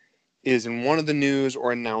is in one of the news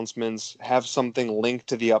or announcements have something linked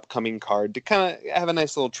to the upcoming card to kind of have a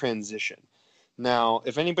nice little transition. Now,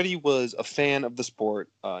 if anybody was a fan of the sport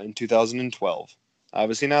in 2012,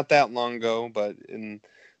 obviously not that long ago, but in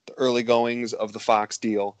the early goings of the Fox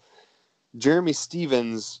deal, Jeremy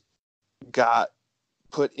Stevens got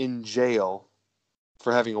put in jail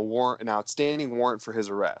for having an outstanding warrant for his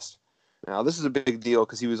arrest. Now, this is a big deal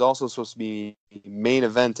because he was also supposed to be main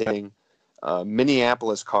eventing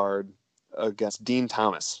Minneapolis card against Dean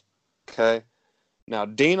Thomas. Okay? Now,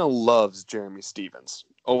 Dana loves Jeremy Stevens.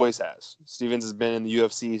 Always has. Stevens has been in the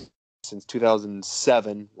UFC since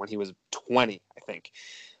 2007 when he was 20, I think.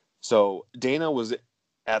 So Dana was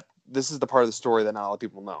this is the part of the story that not a lot of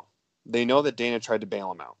people know. They know that Dana tried to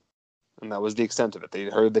bail him out. And that was the extent of it. They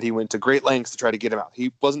heard that he went to great lengths to try to get him out.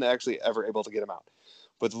 He wasn't actually ever able to get him out.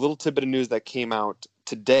 But the little tidbit of news that came out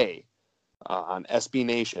today on SB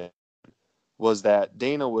Nation was that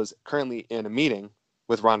Dana was currently in a meeting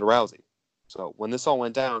with Ronda Rousey. So when this all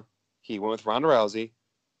went down, he went with Ronda Rousey.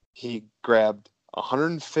 He grabbed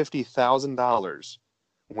 $150,000,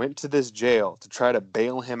 went to this jail to try to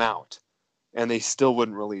bail him out, and they still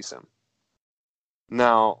wouldn't release him.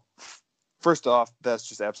 Now, first off, that's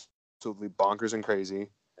just absolutely bonkers and crazy.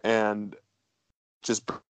 And just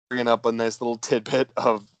bringing up a nice little tidbit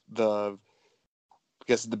of the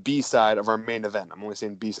B side of our main event. I'm only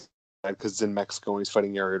saying B side because it's in Mexico and he's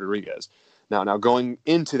fighting Yair Rodriguez. Now going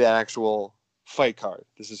into that actual fight card,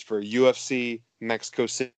 this is for UFC Mexico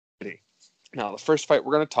City. Now, the first fight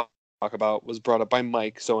we're going to talk about was brought up by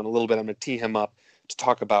Mike, so in a little bit I'm going to tee him up to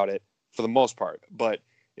talk about it for the most part. But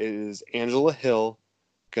it is Angela Hill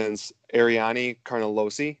against Ariane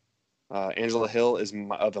Carnelossi. Angela Hill is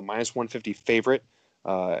the minus 150 favorite.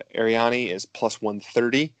 Ariane is plus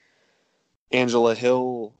 130. Angela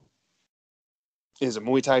Hill is a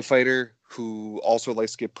Muay Thai fighter who also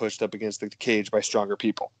likes to get pushed up against the cage by stronger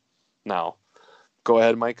people. Now, go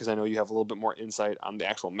ahead, Mike, because I know you have a little bit more insight on the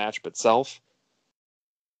actual matchup itself.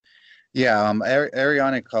 Yeah,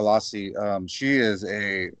 Ariane Carlossi, she is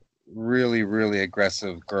a really, really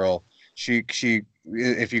aggressive girl. She,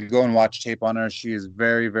 if you go and watch tape on her, she is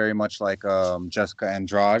very, very much like Jessica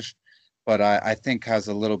Andrade, but I think has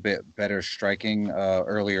a little bit better striking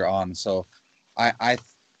earlier on. So I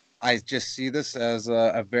just see this as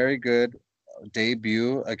a very good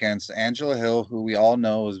debut against Angela Hill, who we all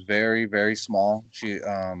know is very, very small. She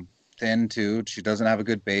thin too. She doesn't have a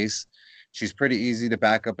good base. She's pretty easy to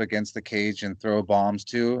back up against the cage and throw bombs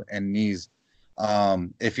to and knees.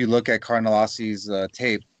 If you look at Carnelossi's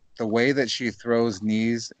tape, the way that she throws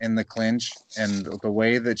knees in the clinch and the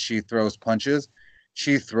way that she throws punches,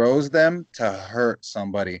 she throws them to hurt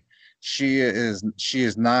somebody. She is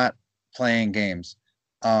not playing games.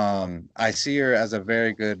 I see her as a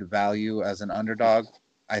very good value as an underdog.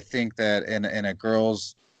 I think that in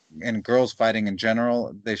girls fighting in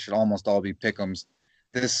general, they should almost all be pick'ems.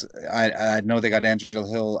 I know they got Angela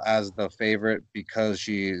Hill as the favorite because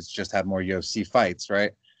she's just had more UFC fights,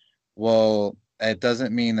 right? Well, it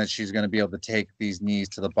doesn't mean that she's going to be able to take these knees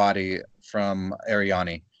to the body from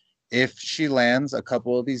Ariane. If she lands a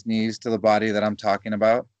couple of these knees to the body that I'm talking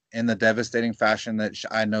about in the devastating fashion that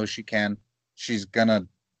I know she can, she's gonna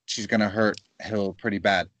hurt Hill pretty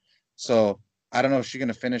bad. So I don't know if she's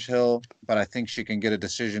gonna finish Hill, but I think she can get a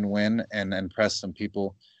decision win and press some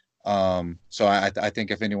people. So I think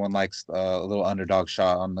if anyone likes a little underdog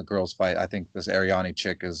shot on the girls' fight, I think this Ariane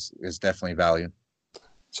chick is definitely value.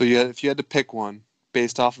 So if you had to pick one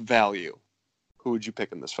based off value, who would you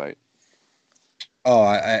pick in this fight? Oh,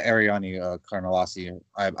 Ariane Carnelossi.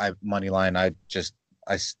 I money line. I just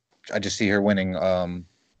see her winning.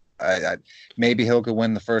 Maybe Hill could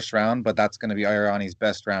win the first round, but that's going to be Ariane's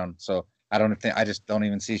best round. So I just don't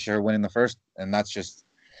even see her winning the first, and that's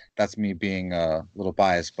me being a little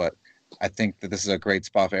biased, but I think that this is a great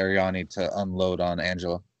spot for Ariane to unload on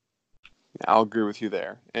Angela. Yeah, I'll agree with you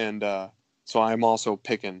there. And so I'm also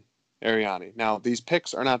picking Ariane. Now, these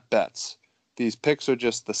picks are not bets. These picks are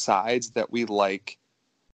just the sides that we like,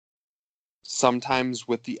 sometimes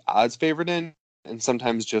with the odds favored in, and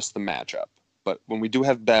sometimes just the matchup. But when we do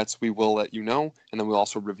have bets, we will let you know, and then we'll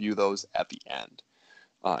also review those at the end.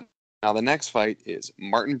 Now, the next fight is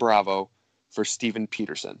Martin Bravo for Steven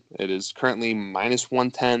Peterson. It is currently minus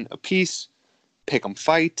 110 apiece. Pick 'em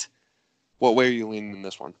fight. What way are you leaning in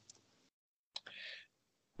this one?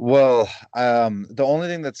 Well, the only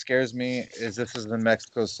thing that scares me is this is in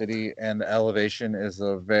Mexico City, and the elevation is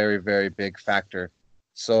a very, very big factor.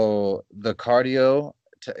 So the cardio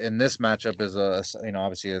in this matchup is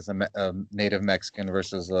obviously is a native Mexican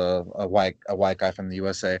versus a white guy from the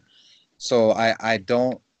USA. So I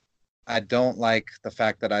don't like the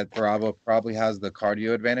fact that Bravo probably has the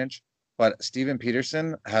cardio advantage, but Steven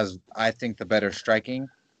Peterson has, I think, the better striking,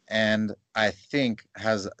 and I think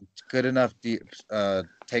has good enough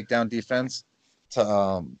takedown defense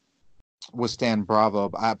to withstand Bravo.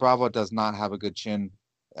 Bravo does not have a good chin.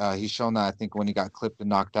 He's shown that, I think, when he got clipped and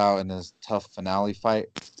knocked out in his tough finale fight.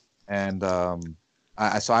 And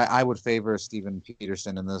I would favor Steven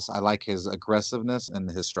Peterson in this. I like his aggressiveness and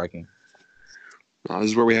his striking.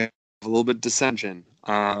 This is where we have a little bit of dissension.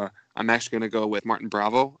 I'm actually going to go with Martin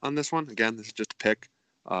Bravo on this one. Again, this is just a pick,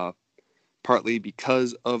 partly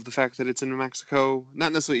because of the fact that it's in Mexico.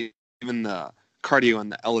 Not necessarily even the cardio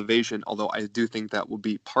and the elevation, although I do think that will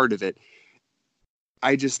be part of it.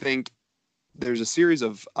 I just think there's a series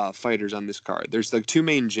of fighters on this card. There's the two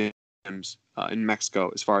main gyms in Mexico,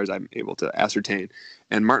 as far as I'm able to ascertain.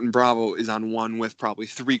 And Martin Bravo is on one with probably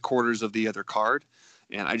 3/4 of the other card.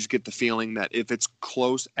 And I just get the feeling that if it's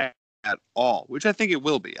close at all, which I think it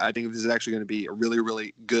will be, I think this is actually going to be a really,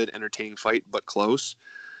 really good, entertaining fight, but close,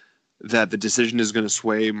 that the decision is going to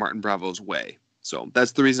sway Martin Bravo's way. So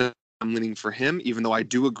that's the reason I'm leaning for him, even though I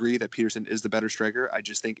do agree that Peterson is the better striker. I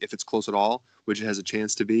just think if it's close at all, which it has a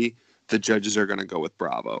chance to be, the judges are going to go with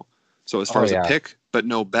Bravo. So as far as a pick, but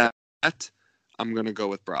no bet, I'm going to go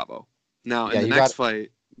with Bravo. Now, in the next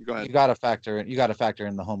fight, go ahead. You got to factor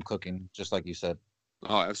in the home cooking, just like you said.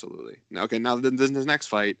 Oh, absolutely. Okay, now this next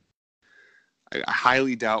fight, I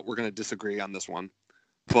highly doubt we're going to disagree on this one,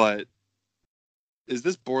 but is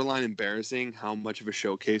this borderline embarrassing how much of a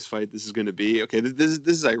showcase fight this is going to be? Okay, this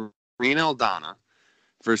is Irene Aldana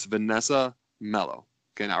versus Vanessa Mello.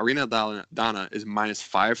 Okay, now Irene Aldana is minus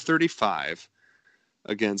 535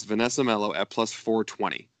 against Vanessa Mello at plus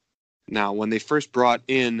 420. Now, when they first brought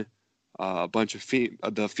in a bunch of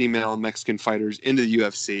the female Mexican fighters into the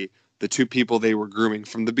UFC, the two people they were grooming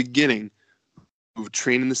from the beginning who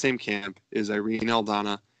trained in the same camp is Irene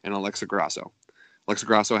Aldana and Alexa Grasso. Alexa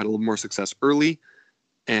Grasso had a little more success early,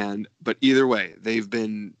 but either way, they've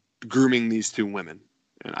been grooming these two women.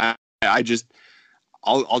 And I'll just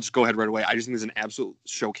go ahead right away. I just think it's an absolute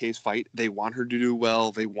showcase fight. They want her to do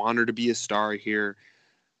well. They want her to be a star here.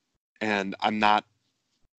 And I'm not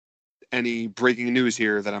any breaking news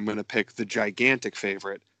here that I'm going to pick the gigantic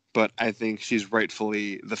favorite, but I think she's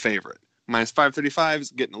rightfully the favorite. Minus 535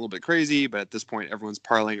 is getting a little bit crazy, but at this point, everyone's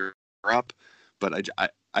parlaying her up. But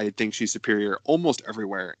I think she's superior almost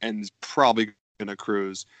everywhere and is probably going to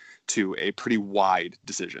cruise to a pretty wide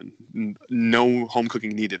decision. No home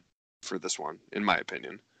cooking needed for this one, in my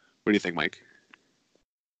opinion. What do you think, Mike?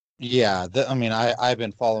 Yeah, I've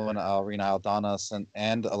been following Irene Aldana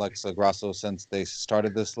and Alexa Grasso since they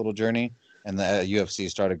started this little journey, and the UFC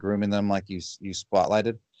started grooming them like you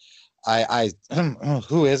spotlighted.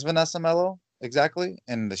 Who is Vanessa Mello exactly?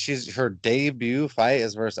 And her debut fight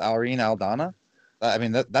is versus Irene Aldana. I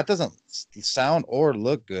mean, that doesn't sound or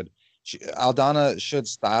look good. Aldana should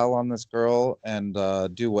style on this girl and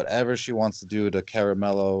do whatever she wants to do to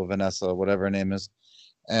Caramello, Vanessa, whatever her name is.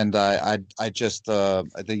 And I just the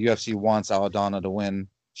UFC wants Aldana to win.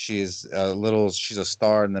 She's a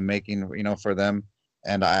star in the making, for them.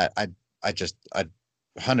 And I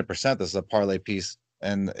 100% this is a parlay piece.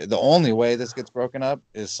 And the only way this gets broken up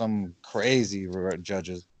is some crazy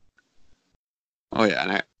judges. Oh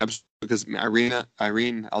yeah, and because Irene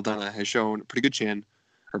Aldana has shown a pretty good chin.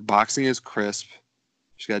 Her boxing is crisp.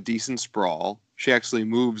 She's got decent sprawl. She actually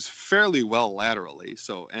moves fairly well laterally.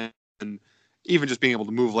 So and even just being able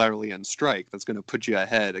to move laterally and strike, that's going to put you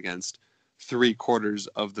ahead against 3/4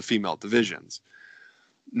 of the female divisions.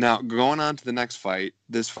 Now, going on to the next fight,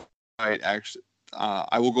 this fight actually,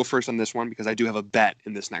 I will go first on this one because I do have a bet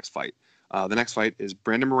in this next fight. The next fight is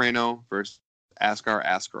Brandon Moreno versus Askar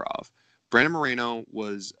Askarov. Brandon Moreno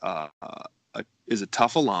is a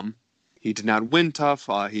tough alum. He did not win tough.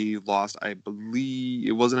 He lost, I believe,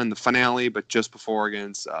 it wasn't in the finale, but just before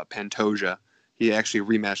against Pantoja. He actually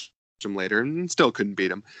rematched him later and still couldn't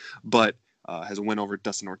beat him, but has a win over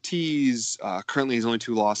Dustin Ortiz. Currently, his only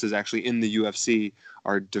two losses actually in the UFC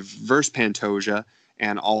are versus Pantoja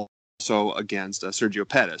and also against Sergio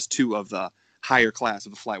Pettis, two of the higher class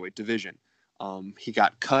of the flyweight division. He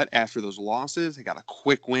got cut after those losses. He got a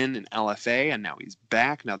quick win in LFA, and now he's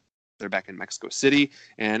back. Now they're back in Mexico City,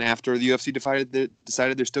 and after the UFC decided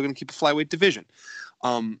they're still going to keep a flyweight division.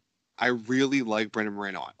 I really like Brandon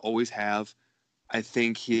Moreno. I always have. I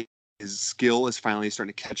think his skill is finally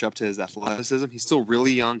starting to catch up to his athleticism. He's still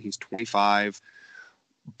really young. He's 25,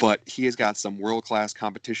 but he has got some world-class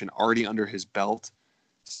competition already under his belt.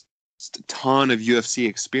 Just a ton of UFC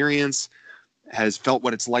experience, has felt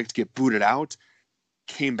what it's like to get booted out,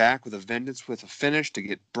 came back with a vengeance with a finish to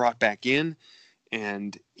get brought back in,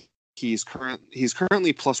 and he's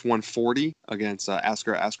currently plus 140 against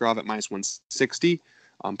Askar Askarov at minus 160.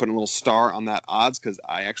 I'm putting a little star on that odds because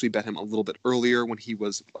I actually bet him a little bit earlier when he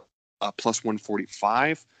was plus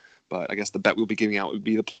 145, but I guess the bet we'll be giving out would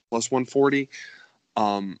be the plus 140.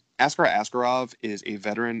 Askar Askarov is a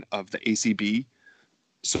veteran of the ACB,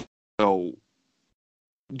 so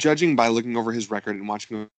judging by looking over his record and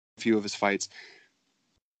watching a few of his fights,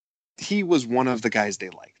 he was one of the guys they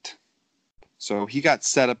liked. So he got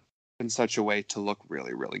set up in such a way to look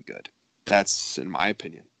really, really good. That's in my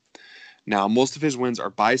opinion. Now, most of his wins are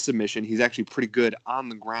by submission. He's actually pretty good on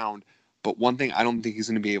the ground, but one thing I don't think he's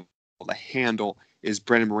going to be able to handle is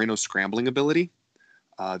Brandon Moreno's scrambling ability.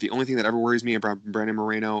 The only thing that ever worries me about Brandon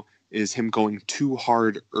Moreno is him going too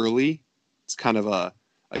hard early. It's kind of a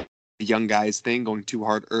young guys thing, going too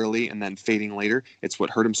hard early and then fading later. It's what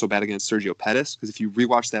hurt him so bad against Sergio Pettis, because if you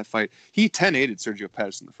rewatch that fight, he 10-8'd Sergio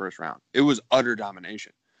Pettis in the first round. It was utter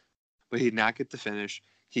domination. But he did not get the finish.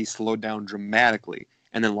 He slowed down dramatically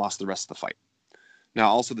and then lost the rest of the fight. Now,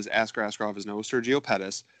 also, this Askar Askarov is no Sergio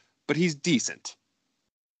Pettis, but he's decent.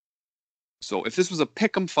 So if this was a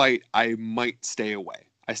pick'em fight, I might stay away.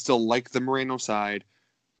 I still like the Moreno side,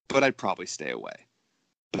 but I'd probably stay away.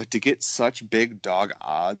 But to get such big dog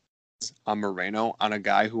odds on Moreno, on a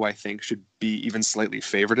guy who I think should be even slightly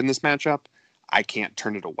favored in this matchup, I can't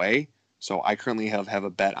turn it away. So I currently have a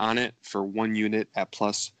bet on it for 1 unit at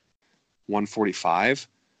plus 145.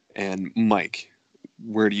 And Mike,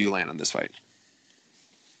 where do you land on this fight?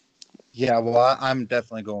 Yeah, well, I'm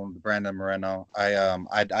definitely going with Brandon Moreno.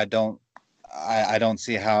 I don't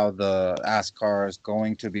see how the Askar is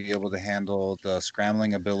going to be able to handle the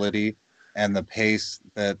scrambling ability and the pace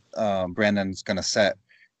that Brandon's going to set.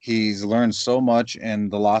 He's learned so much in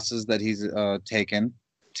the losses that he's taken.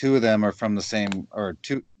 2 of them are from the same, or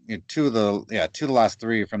two of the last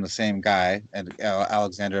 3 are from the same guy, and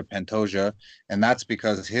Alexander Pantoja, and that's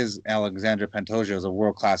because his Alexander Pantoja is a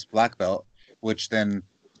world-class black belt, which then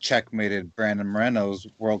checkmated Brandon Moreno's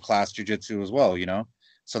world-class jiu-jitsu as well, you know?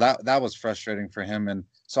 So that was frustrating for him. And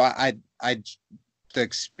so I the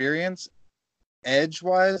experience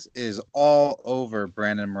edge-wise is all over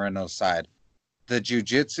Brandon Moreno's side. The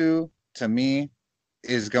jiu-jitsu, to me,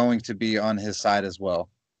 is going to be on his side as well.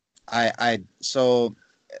 So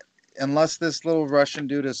unless this little Russian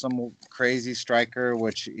dude is some crazy striker,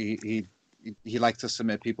 which he likes to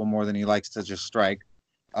submit people more than he likes to just strike,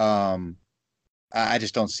 I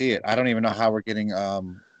just don't see it. I don't even know how we're getting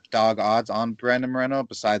dog odds on Brandon Moreno,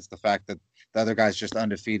 besides the fact that the other guy's just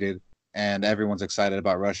undefeated and everyone's excited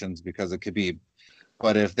about Russians because of Khabib.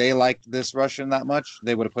 But if they liked this Russian that much,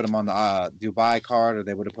 they would have put him on the Dubai card, or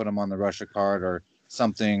they would have put him on the Russia card, or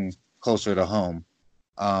something closer to home.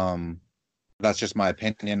 That's just my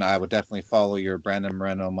opinion. I would definitely follow your Brandon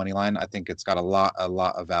Moreno money line. I think it's got a lot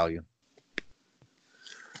of value.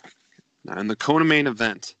 Now, in the Kona main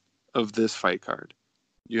event of this fight card,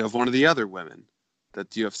 you have one of the other women that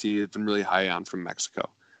the UFC has been really high on from Mexico.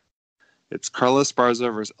 It's Carla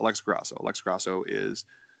Esparza versus Alexa Grasso. Alexa Grasso is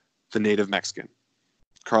the native Mexican.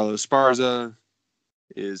 Carla Esparza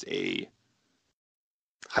is a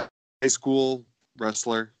high school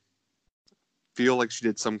wrestler. Feel like she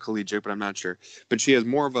did some collegiate, but I'm not sure. But she has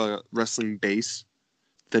more of a wrestling base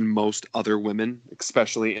than most other women,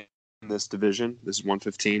 especially in this division. This is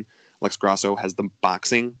 115. Alexa Grasso has the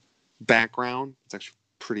boxing background. It's actually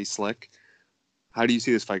pretty slick. How do you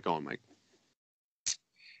see this fight going, Mike?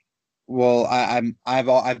 Well,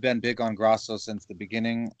 I've been big on Grasso since the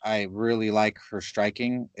beginning. I really like her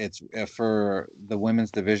striking. It's for the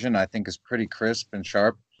women's division. I think is pretty crisp and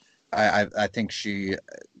sharp. I think she,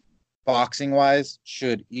 boxing wise,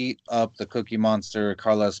 should eat up the Cookie Monster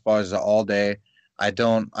Carla Esparza all day. I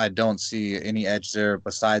don't see any edge there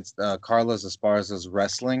besides Carla Esparza's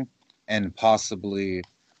wrestling, and possibly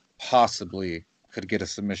could get a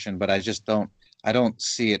submission, but I don't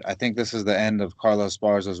see it. I think this is the end of Carla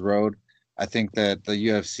Esparza's road. I think that the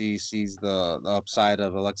UFC sees the upside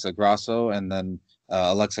of Alexa Grasso, and then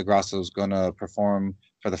Alexa Grasso is going to perform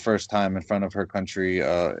for the first time in front of her country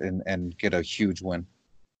and get a huge win.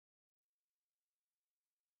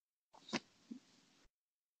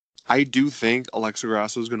 I do think Alexa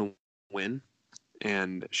Grasso is going to win,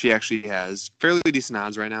 and she actually has fairly decent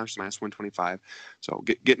odds right now. She's minus 125, so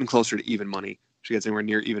getting closer to even money. If she gets anywhere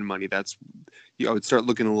near even money, I would start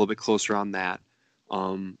looking a little bit closer on that.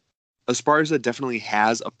 Esparza definitely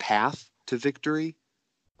has a path to victory.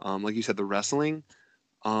 Like you said, the wrestling.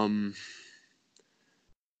 But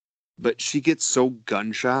she gets so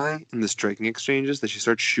gun shy in the striking exchanges that she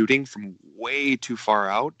starts shooting from way too far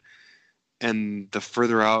out. And the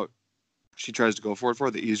further out she tries to go for it,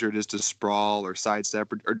 the easier it is to sprawl or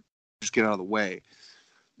sidestep or just get out of the way.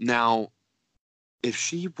 Now, if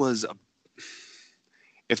the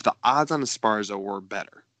odds on Esparza were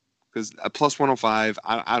better, because at plus 105,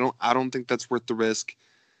 I don't think that's worth the risk.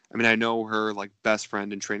 I mean, I know her like best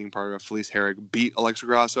friend and training partner, Felice Herrig, beat Alexa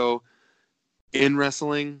Grasso in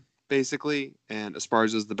wrestling, basically, and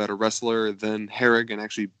Esparza is the better wrestler than Herrig, and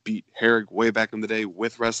actually beat Herrig way back in the day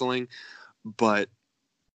with wrestling. But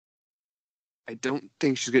I don't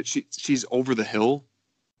think she's good. She's over the hill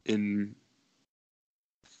in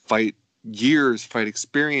fight years, fight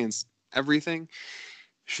experience, everything.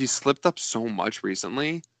 She's slipped up so much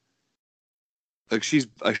recently. Like, she's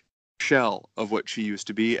a shell of what she used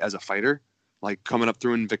to be as a fighter. Like, coming up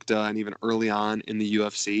through Invicta and even early on in the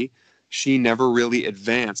UFC, she never really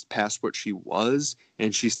advanced past what she was,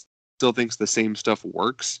 and she still thinks the same stuff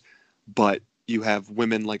works, but you have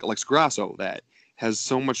women like Alexa Grasso that has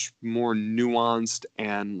so much more nuanced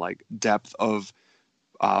and like depth of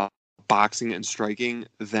boxing and striking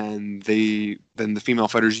than the female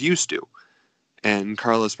fighters used to. And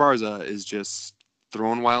Carla Esparza is just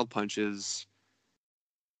throwing wild punches.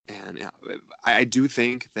 And yeah, I do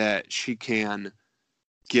think that she can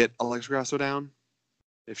get Alexa Grasso down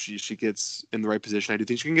if she gets in the right position. I do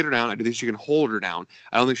think she can get her down. I do think she can hold her down.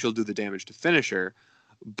 I don't think she'll do the damage to finish her,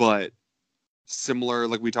 but similar,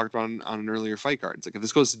 like we talked about on an earlier fight card, it's like if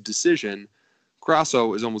this goes to decision,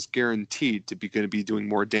 Grasso is almost guaranteed to be going to be doing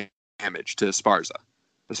more damage to Esparza.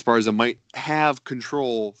 Esparza might have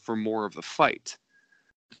control for more of the fight,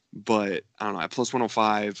 but I don't know. At plus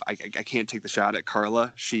 105, I can't take the shot at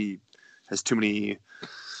Carla. She has too many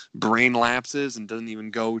brain lapses and doesn't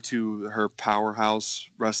even go to her powerhouse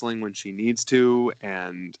wrestling when she needs to,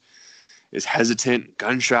 and is hesitant,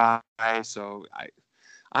 gun shy. So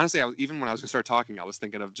honestly, even when I was going to start talking, I was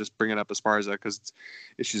thinking of just bringing up Esparza because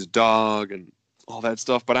she's a dog and all that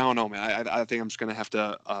stuff. But I don't know, man. I think I'm just going to have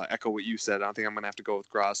to echo what you said. I don't think I'm going to have to go with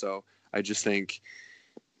Grasso. I just think,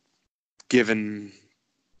 given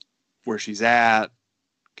where she's at,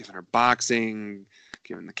 given her boxing,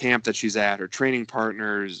 given the camp that she's at, her training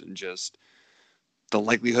partners, and just the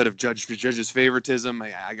likelihood of judges' favoritism,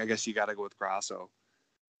 I guess you got to go with Grasso.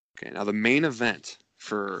 Okay, now the main event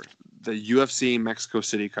for the UFC Mexico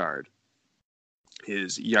City card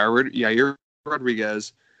is Yair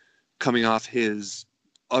Rodriguez coming off his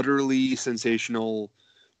utterly sensational,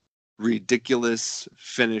 ridiculous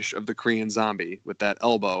finish of the Korean Zombie with that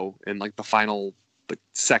elbow in like the final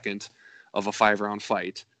second of a 5-round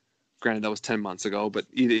fight. Granted, that was 10 months ago, but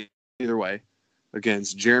either way,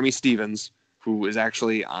 against Jeremy Stevens, who is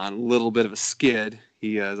actually on a little bit of a skid.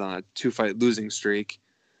 He is on a 2-fight losing streak.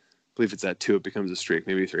 I believe it's at 2, it becomes a streak,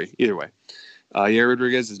 maybe 3. Either way. Yair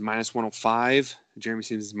Rodriguez is minus 105. Jeremy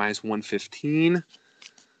Stevens is minus 115.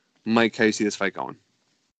 Mike, how do you see this fight going?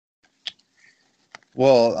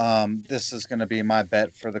 Well, this is going to be my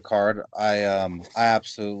bet for the card. I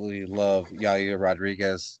absolutely love Yair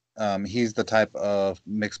Rodriguez. He's the type of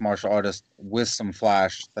mixed martial artist with some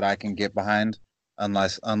flash that I can get behind,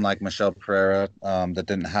 unlike Michelle Pereira,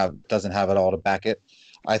 that doesn't have it all to back it.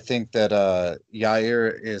 I think that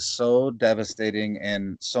Yair is so devastating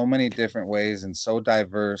in so many different ways and so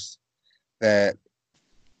diverse that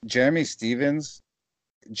Jeremy Stevens,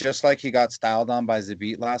 just like he got styled on by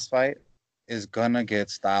Zabit last fight, is gonna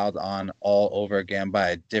get styled on all over again by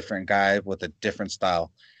a different guy with a different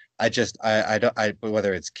style. I don't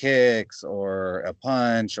whether it's kicks or a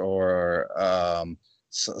punch or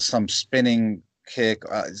some spinning kick,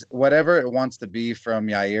 whatever it wants to be from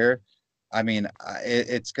Yair. I mean,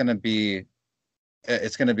 it's gonna be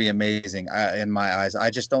amazing in my eyes. I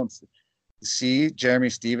just don't see Jeremy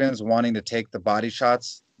Stevens wanting to take the body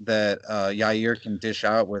shots that Yair can dish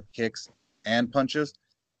out with kicks and punches,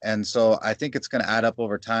 and so I think it's going to add up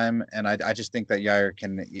over time. And I just think that Yair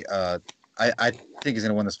can. I think he's going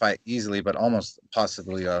to win this fight easily, but almost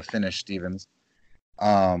possibly finish Stevens. So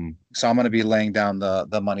I'm going to be laying down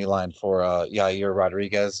the money line for Yair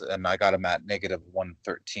Rodriguez, and I got him at negative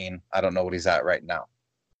 113. I don't know what he's at right now.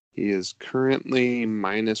 He is currently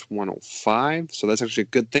minus 105, so that's actually a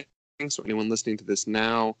good thing. So anyone listening to this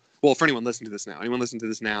now, anyone listening to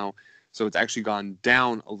this now, so it's actually gone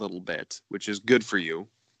down a little bit, which is good for you.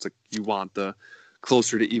 It's like you want the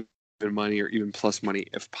closer to even money or even plus money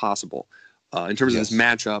if possible. In terms of this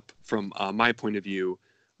matchup, from my point of view,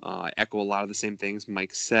 I echo a lot of the same things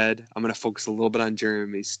Mike said. I'm going to focus a little bit on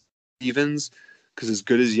Jeremy Stevens because as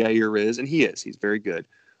good as Yair is, and he's very good,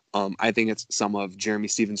 I think it's some of Jeremy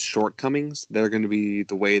Stevens' shortcomings that are going to be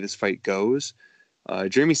the way this fight goes.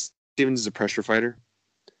 Jeremy Stevens is a pressure fighter,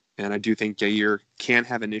 and I do think Yair can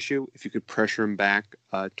have an issue if you could pressure him back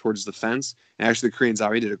towards the fence. And actually, the Korean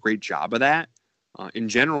Zombie did a great job of that. In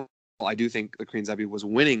general, I do think the Korean Zombie was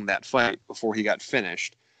winning that fight before he got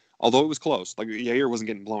finished, although it was close. Like Yair wasn't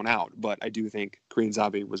getting blown out, but I do think Korean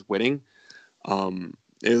Zombie was winning, at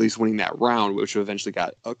least winning that round, which eventually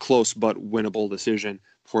got a close but winnable decision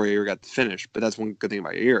before Yair got the finish. But that's one good thing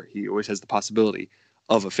about Yair. He always has the possibility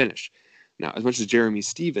of a finish. Now, as much as Jeremy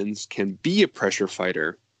Stevens can be a pressure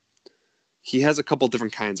fighter, he has a couple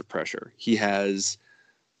different kinds of pressure. He has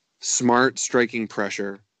smart striking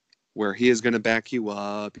pressure where he is going to back you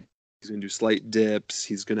up. He's going to do slight dips.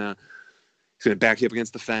 He's going to back you up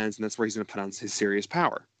against the fence, and that's where he's going to put on his serious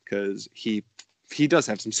power because he does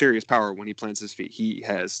have some serious power when he plants his feet. He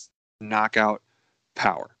has knockout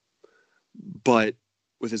power. But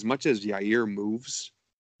with as much as Yair moves,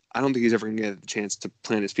 I don't think he's ever going to get the chance to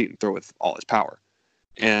plant his feet and throw with all his power.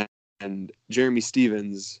 And and Jeremy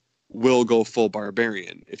Stevens will go full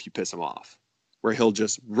barbarian if you piss him off, where he'll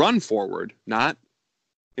just run forward, not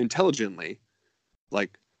intelligently,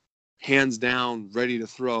 like hands down, ready to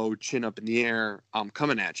throw, chin up in the air, I'm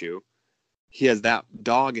coming at you. He has that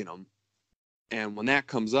dog in him. And when that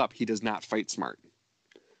comes up, he does not fight smart.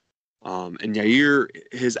 And Yair,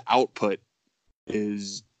 his output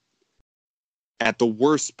is at the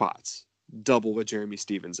worst spots double what Jeremy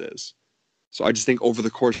Stevens is. So I just think over the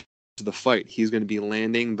course of the fight, he's going to be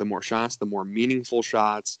landing the more shots, the more meaningful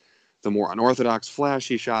shots, the more unorthodox,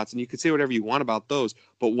 flashy shots. And you can say whatever you want about those,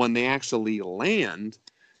 but when they actually land,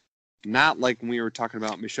 not like when we were talking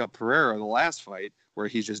about Michelle Pereira the last fight, where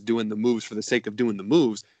he's just doing the moves for the sake of doing the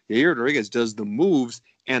moves. Yair Rodriguez does the moves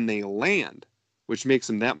and they land, which makes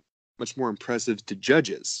him that much more impressive to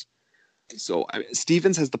judges. So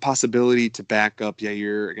Stevens has the possibility to back up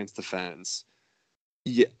Yair against the fence.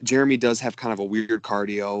 Yeah, Jeremy does have kind of a weird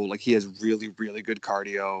cardio. Like, he has really, really good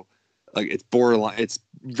cardio. Like, it's borderline. It's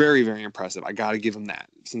very, very impressive. I got to give him that.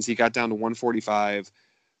 Since he got down to 145,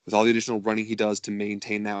 with all the additional running he does to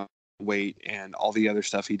maintain that weight and all the other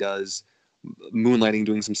stuff he does, moonlighting,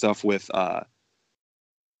 doing some stuff with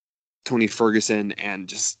Tony Ferguson, and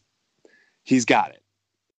just, he's got it.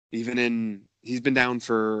 He's been down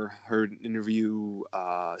for her interview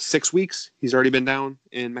 6 weeks. He's already been down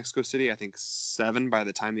in Mexico City. I think 7 by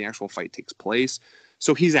the time the actual fight takes place.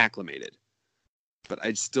 So he's acclimated. But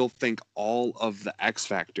I still think all of the X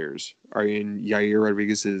factors are in Yair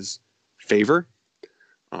Rodriguez's favor.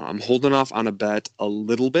 I'm holding off on a bet a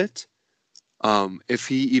little bit. If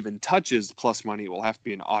he even touches plus money, it will have to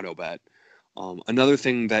be an auto bet. Another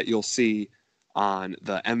thing that you'll see on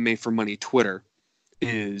the MMA for Money Twitter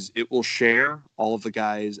is it will share all of the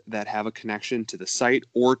guys that have a connection to the site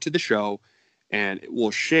or to the show, and it will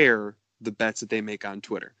share the bets that they make on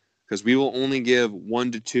Twitter, because we will only give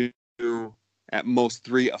 1 to 2, at most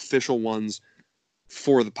 3 official ones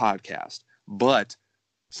for the podcast. But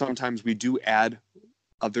sometimes we do add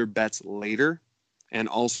other bets later, and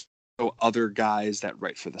also other guys that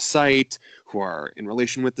write for the site who are in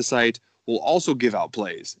relation with the site will also give out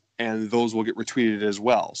plays, and those will get retweeted as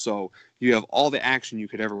well. So you have all the action you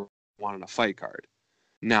could ever want on a fight card.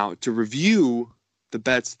 Now, to review the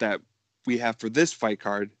bets that we have for this fight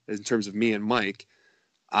card, in terms of me and Mike,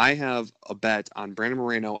 I have a bet on Brandon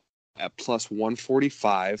Moreno at plus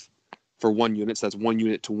 145 for 1 unit. So that's 1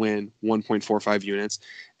 unit to win, 1.45 units.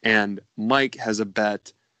 And Mike has a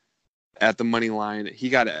bet at the money line. He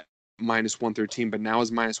got it minus 113, but now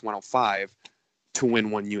is minus 105 to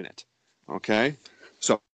win 1 unit. Okay?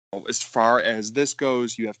 So as far as this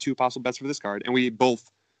goes, you have 2 possible bets for this card, and we both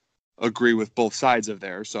agree with both sides of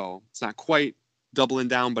there. So it's not quite doubling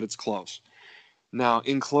down, but it's close. Now,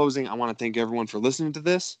 in closing, I want to thank everyone for listening to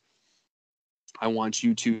this. I want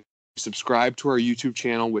you to subscribe to our YouTube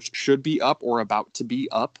channel, which should be up or about to be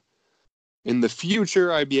up. In the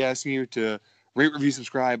future, I'd be asking you to rate, review,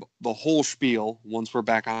 subscribe, the whole spiel once we're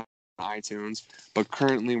back on iTunes. But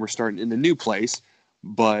currently, we're starting in the new place.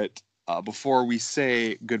 But before we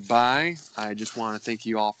say goodbye, I just want to thank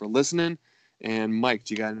you all for listening. And Mike,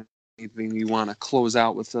 do you got anything you want to close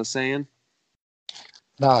out with us saying?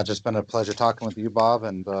 No, it's just been a pleasure talking with you, Bob,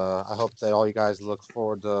 and I hope that all you guys look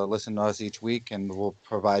forward to listening to us each week, and we'll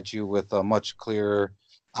provide you with a much clearer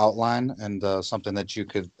outline and something that you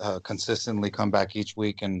could consistently come back each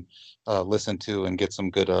week and listen to and get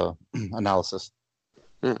some good analysis.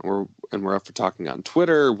 Yeah, we're up for talking on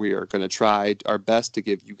Twitter. We are going to try our best to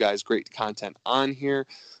give you guys great content on here.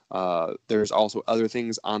 There's also other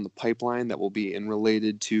things on the pipeline that will be in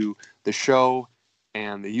related to the show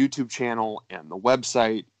and the YouTube channel and the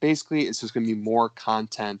website. Basically, it's just going to be more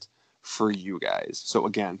content for you guys. So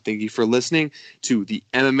again, thank you for listening to the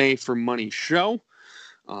MMA for Money show.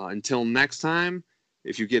 Until next time,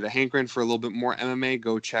 if you get a hankering for a little bit more MMA,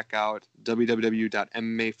 go check out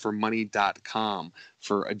www.MMAformoney.com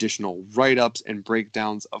for additional write-ups and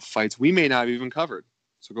breakdowns of fights we may not have even covered.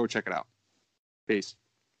 So go check it out. Peace.